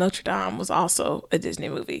Hunchback of Notre Dame was also a Disney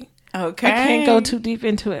movie. Okay, I can't go too deep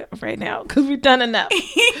into it right now because we've done enough.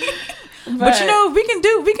 But you know, we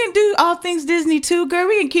can do all things Disney too, girl.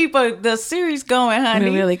 We can keep the series going,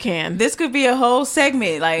 honey. We really can. This could be a whole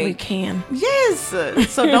segment. Like we can. Yes.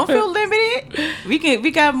 So don't feel limited.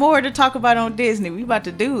 We got more to talk about on Disney. We about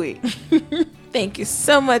to do it. Thank you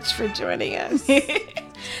so much for joining us.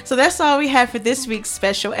 So that's all we have for this week's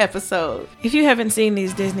special episode. If you haven't seen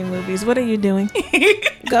these Disney movies, what are you doing?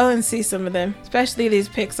 Go and see some of them, especially these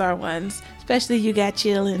Pixar ones. Especially You Got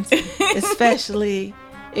Chillins. Especially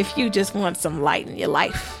if you just want some light in your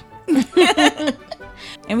life.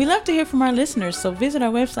 And we love to hear from our listeners, so visit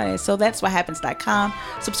our website at sothat'swhathappens.com.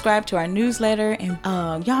 Subscribe to our newsletter, and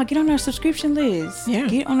y'all get on our subscription list. Yeah,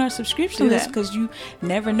 get on our subscription list, because you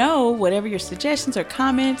never know, whatever your suggestions or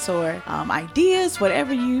comments or ideas,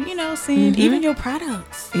 whatever you see, even your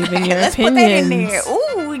products, even your let's opinions. Put that in there.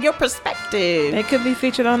 Ooh, your perspective. They could be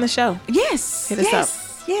featured on the show. Yes, hit us up.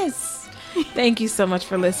 Yes. Thank you so much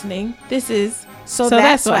for listening. This is So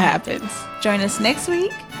That's What Happens. Join us next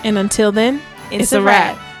week. And until then, it's a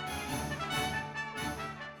wrap.